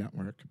on Food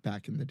Network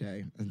back in the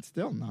day, and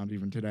still not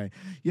even today.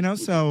 You know,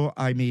 so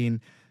I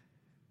mean,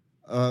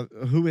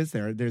 who is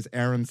there? There's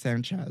Aaron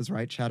Sanchez,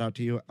 right? Shout out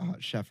to you,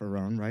 Chef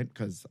Aaron, right?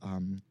 Because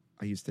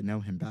I used to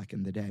know him back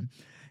in the day.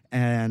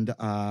 And,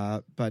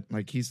 but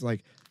like, he's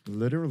like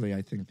literally,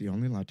 I think, the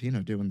only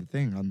Latino doing the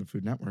thing on the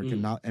Food Network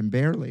and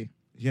barely,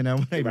 you know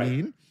what I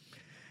mean?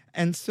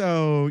 And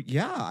so,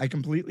 yeah, I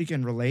completely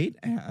can relate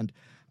and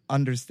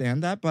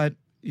understand that. But,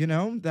 you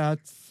know,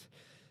 that's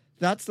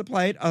the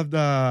plight of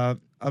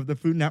the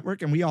Food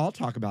Network. And we all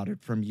talk about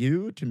it, from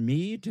you to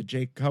me to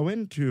Jake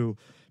Cohen to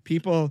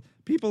people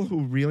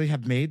who really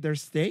have made their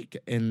stake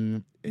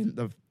in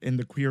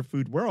the queer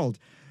food world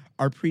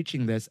are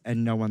preaching this,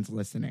 and no one's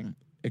listening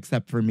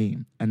except for me.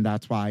 And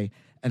that's why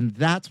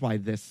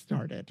this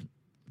started.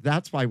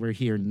 That's why we're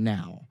here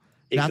now.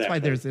 Exactly. That's why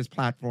there's this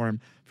platform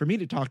for me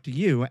to talk to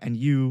you and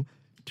you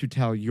to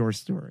tell your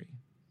story.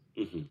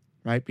 Mm-hmm.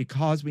 Right?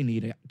 Because we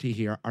need to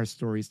hear our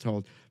stories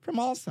told from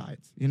all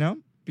sides, you know?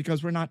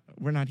 Because we're not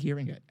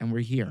hearing it, and we're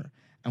here,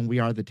 and we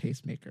are the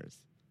tastemakers,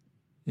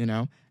 you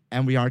know?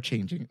 And we are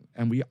changing,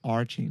 like,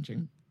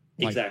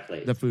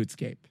 exactly, the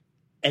foodscape.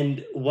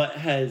 And what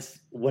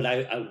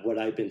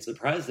I've been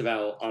surprised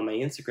about on my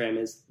Instagram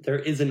is there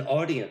is an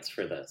audience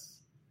for this.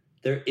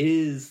 There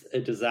is a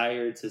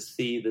desire to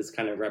see this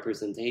kind of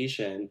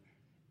representation,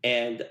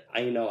 and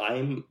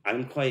I'm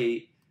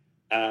quite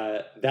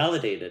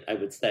validated, I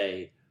would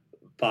say,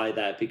 by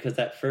that, because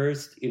at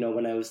first, you know,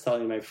 when I was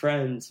telling my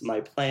friends my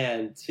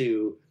plan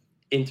to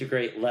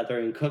integrate leather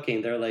and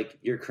cooking, they're like,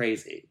 "You're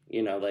crazy,"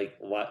 you know, like,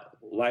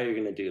 why are you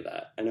going to do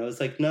that? And I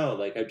was like, no,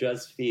 like, I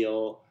just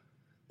feel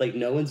like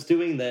no one's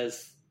doing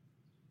this.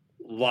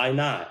 Why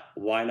not?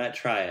 Why not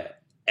try it?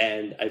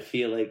 And I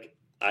feel like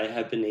I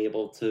have been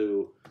able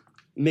to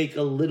make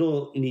a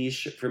little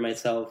niche for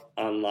myself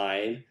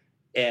online,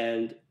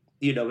 and,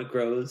 you know, it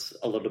grows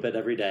a little bit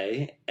every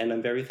day, and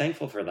I'm very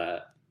thankful for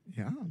that.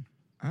 Yeah,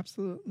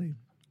 absolutely.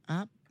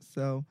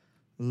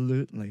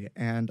 Absolutely.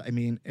 And I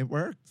mean, it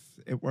works.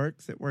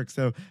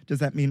 So does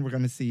that mean we're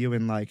going to see you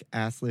in like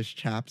assless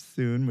chaps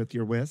soon with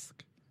your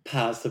whisk?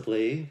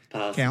 Possibly.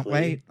 Can't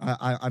wait.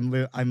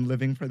 I'm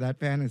living for that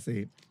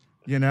fantasy,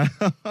 you know,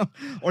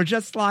 or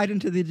just slide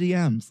into the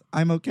DMs.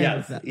 I'm okay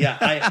with that.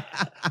 Yeah.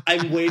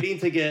 I'm waiting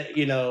to get,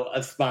 you know,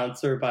 a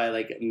sponsor by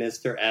like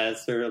Mr.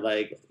 S or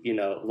like, you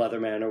know,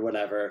 Leatherman or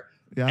whatever.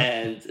 Yeah.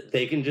 And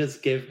they can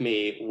just give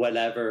me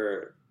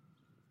whatever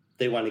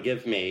they want to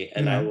give me,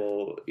 and I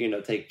will, you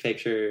know, take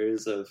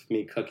pictures of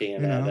me cooking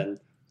in it, and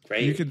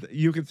great.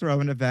 You could throw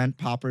an event,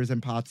 poppers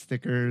and pot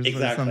stickers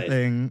or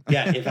something.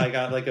 Yeah, if I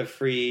got like a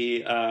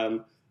free,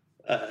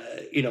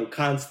 you know,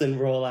 constant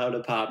rollout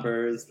of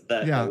poppers,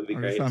 that would be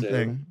great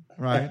too.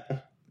 Right?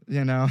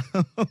 You know,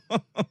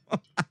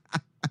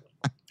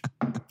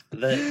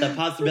 the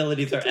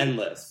possibilities are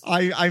endless.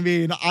 I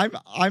mean,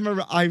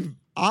 I'm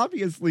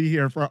obviously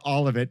here for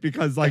all of it,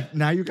 because like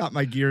now you got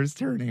my gears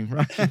turning,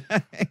 right?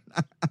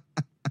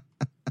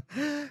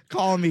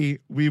 Call me,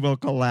 we will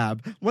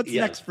collab. What's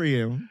next for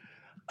you?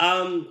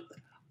 I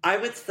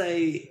would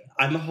say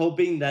I'm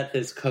hoping that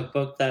this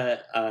cookbook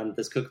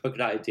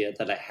idea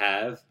that I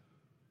have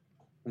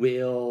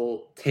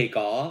will take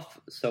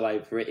off. So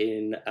I've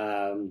written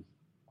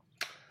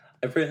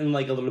I've written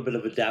like a little bit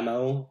of a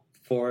demo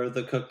for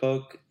the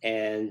cookbook,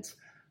 and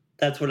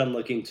that's what I'm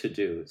looking to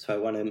do. So I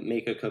want to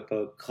make a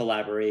cookbook,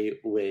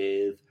 collaborate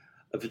with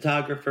a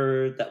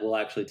photographer that will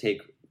actually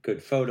take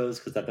good photos,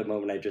 because at the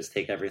moment I just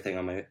take everything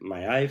on my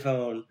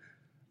iPhone.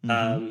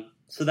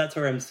 So that's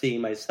where I'm seeing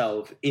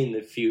myself in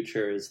the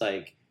future, is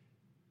like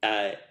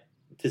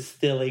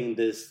distilling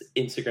this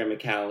Instagram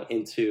account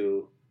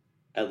into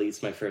at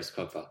least my first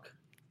cookbook.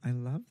 I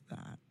love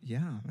that.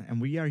 Yeah. And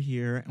we are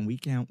here and we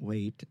can't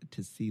wait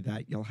to see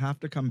that. You'll have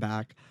to come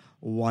back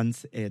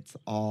once it's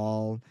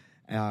all,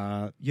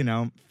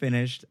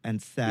 finished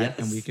and set. Yes,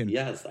 and we can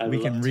I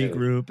would love to.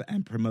 regroup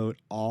and promote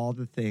all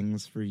the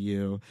things for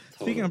you.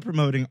 Totally. Speaking of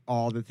promoting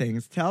all the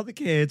things, tell the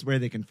kids where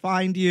they can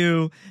find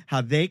you,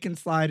 how they can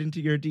slide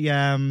into your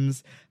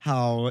DMs,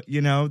 how,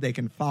 they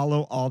can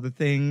follow all the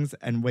things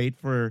and wait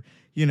for,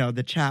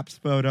 the Chaps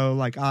photo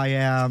like I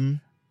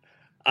am.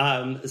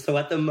 So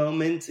at the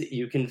moment,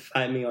 you can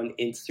find me on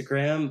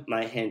Instagram.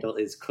 My handle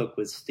is Cook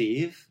with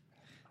Steve.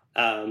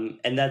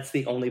 And that's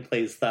the only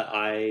place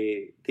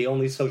the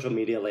only social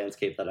media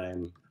landscape that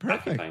I'm occupying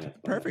at the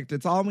moment. Perfect.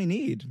 It's all we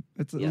need.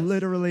 It's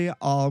literally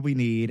all we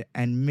need.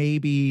 And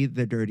maybe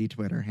the dirty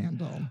Twitter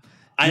handle.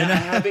 I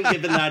haven't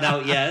given that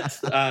out yet.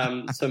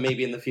 So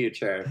maybe in the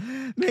future.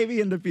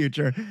 Maybe in the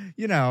future.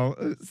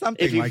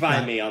 Something if you like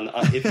find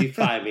that. me if you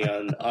find me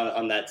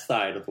on that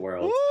side of the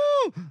world.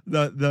 Woo!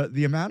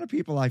 The amount of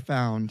people I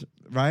found,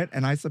 right?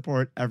 And I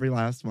support every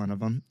last one of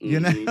them.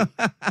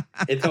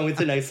 It's always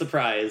a nice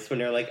surprise when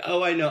you're like,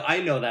 oh, I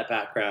know that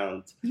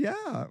background.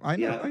 Yeah, I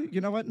know. Yeah. You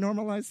know what?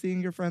 Normalize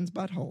seeing your friends'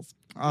 buttholes.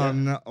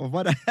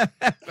 Whatever.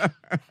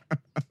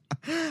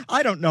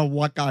 I don't know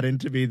what got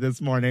into me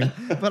this morning,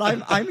 but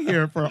I'm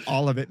here for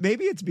all of it.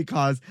 Maybe it's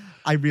because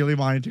I really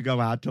wanted to go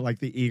out to like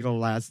the Eagle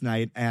last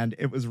night, and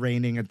it was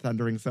raining and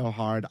thundering so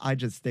hard. I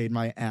just stayed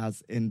my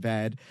ass in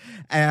bed,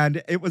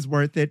 and it was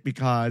worth it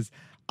because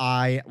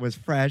I was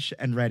fresh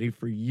and ready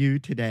for you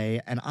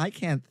today, and I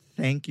can't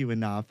thank you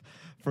enough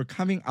for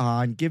coming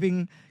on,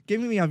 giving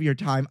me of your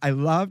time. I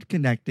loved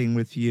connecting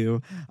with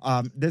you.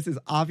 This is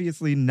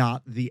obviously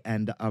not the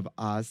end of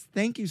us.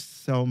 Thank you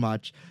so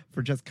much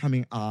for just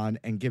coming on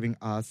and giving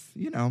us,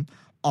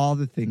 all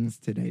the things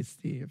today,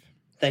 Steve.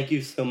 Thank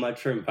you so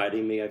much for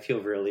inviting me. I feel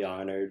really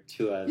honored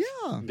to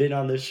have been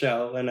on the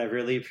show, and I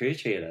really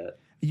appreciate it.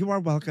 You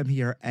are welcome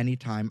here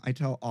anytime. I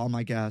tell all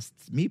my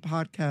guests, me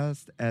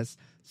podcast, S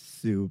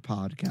Sue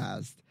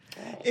podcast.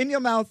 In your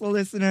mouth,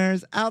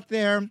 listeners out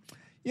there,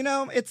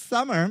 it's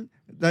summer.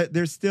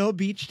 There's still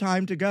beach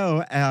time to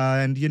go.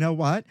 And you know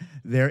what?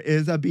 There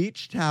is a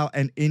beach towel,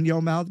 an In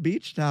Your Mouth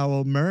beach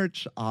towel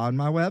merch on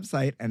my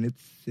website, and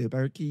it's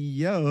super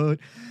cute.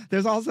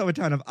 There's also a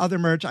ton of other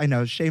merch. I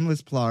know,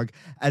 shameless plug,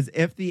 as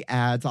if the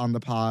ads on the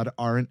pod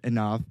aren't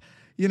enough.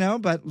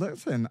 But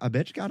listen, a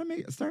bitch got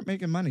to start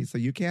making money, so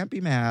you can't be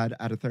mad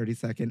at a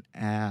 30-second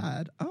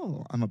ad.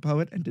 Oh, I'm a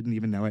poet and didn't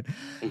even know it.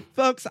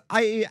 Folks,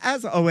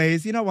 as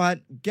always, you know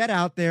what? Get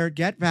out there,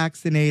 get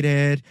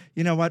vaccinated.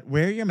 You know what?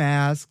 Wear your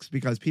masks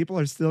because people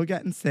are still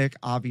getting sick,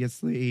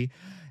 obviously.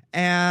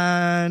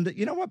 And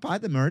you know what? Buy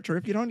the merch, or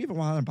if you don't even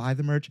want to buy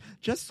the merch,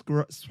 just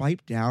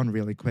swipe down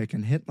really quick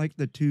and hit like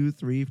the 2,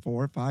 3,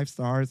 4, 5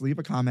 stars. Leave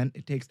a comment.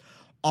 It takes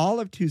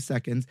all of 2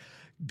 seconds.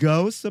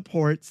 Go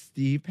support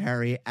Steve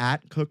Perry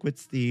at Cook with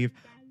Steve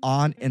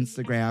on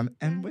Instagram.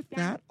 And with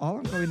that, all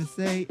I'm going to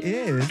say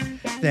is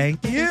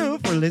thank you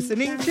for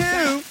listening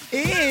to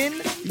In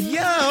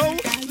Yo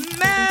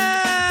Mouth.